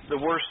the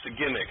worst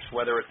gimmicks,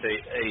 whether it's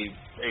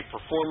a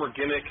performer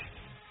gimmick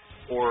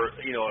or,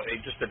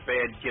 just a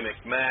bad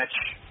gimmick match,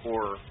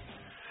 or,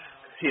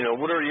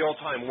 what are the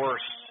all-time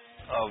worst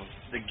of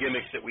the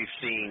gimmicks that we've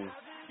seen,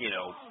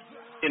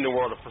 in the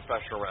world of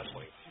professional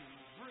wrestling.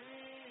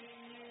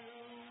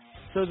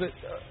 So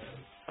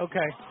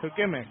so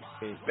gimmicks.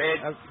 Bad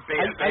I'm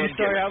sorry,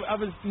 gimmicks. I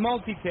was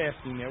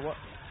multitasking there.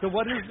 So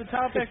what is the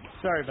topic?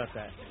 Sorry about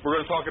that. We're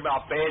going to talk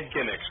about bad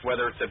gimmicks,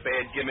 whether it's a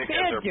bad gimmick as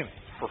a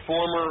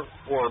performer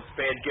or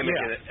bad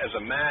gimmick as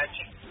a match,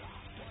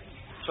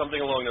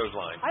 something along those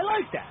lines. I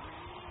like that.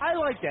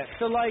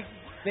 So like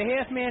the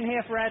half man,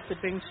 half rat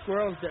that brings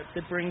squirrels,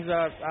 that brings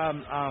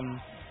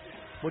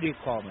what do you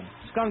call them?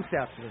 Skunks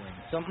out to the ring,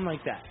 something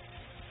like that.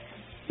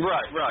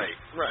 Right.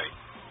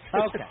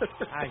 Okay,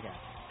 I got it.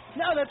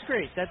 No, that's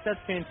great. That's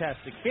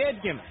fantastic.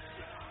 Bad gimmick.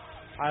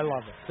 I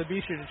love it. So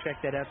be sure to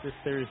check that out this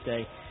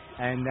Thursday,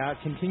 and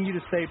continue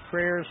to say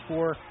prayers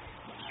for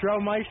Stro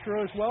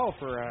Maestro as well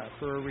for a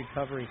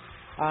recovery.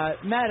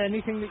 Matt,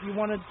 anything that you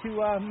wanted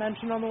to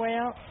mention on the way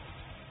out?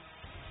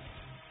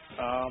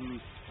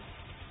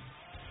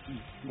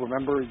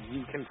 Remember,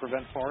 you can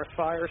prevent forest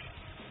fires.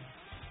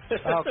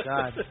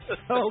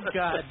 Oh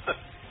God!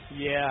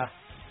 Yeah.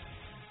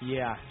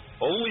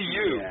 Only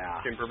you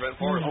can prevent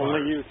forest fires.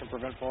 Only you can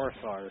prevent forest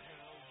fires.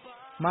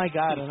 My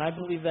God, and I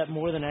believe that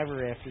more than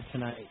ever after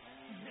tonight.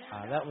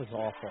 That was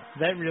awful.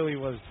 That really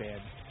was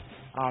bad.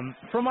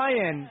 From my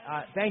end,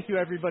 thank you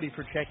everybody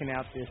for checking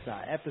out this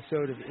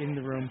episode of In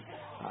the Room.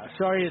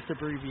 Sorry it's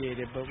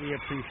abbreviated, but we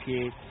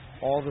appreciate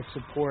all the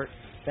support.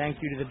 Thank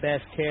you to the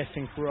best cast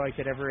and crew I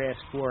could ever ask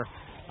for.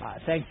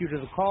 Thank you to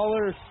the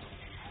callers.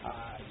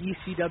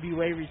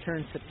 ECWA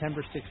returns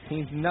September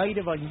 16th, Night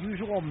of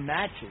Unusual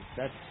Matches.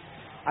 That's,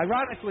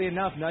 ironically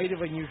enough, Night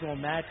of Unusual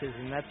Matches,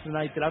 and that's the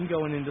night that I'm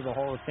going into the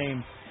Hall of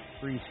Fame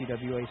for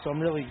ECWA, so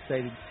I'm really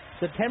excited.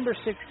 September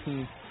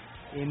 16th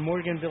in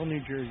Morganville,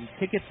 New Jersey.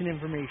 Tickets and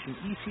information,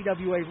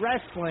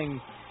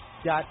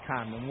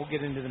 ECWAWrestling.com, and we'll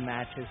get into the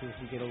matches as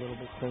we get a little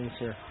bit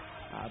closer.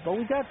 But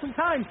we've got some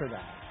time for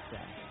that,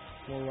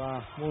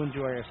 so we'll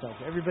enjoy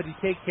ourselves. Everybody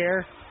take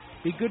care.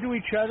 Be good to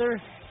each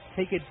other.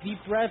 Take a deep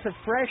breath of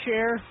fresh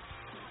air.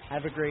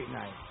 Have a great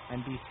night,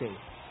 and be safe.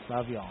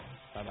 Love y'all.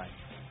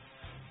 Bye-bye.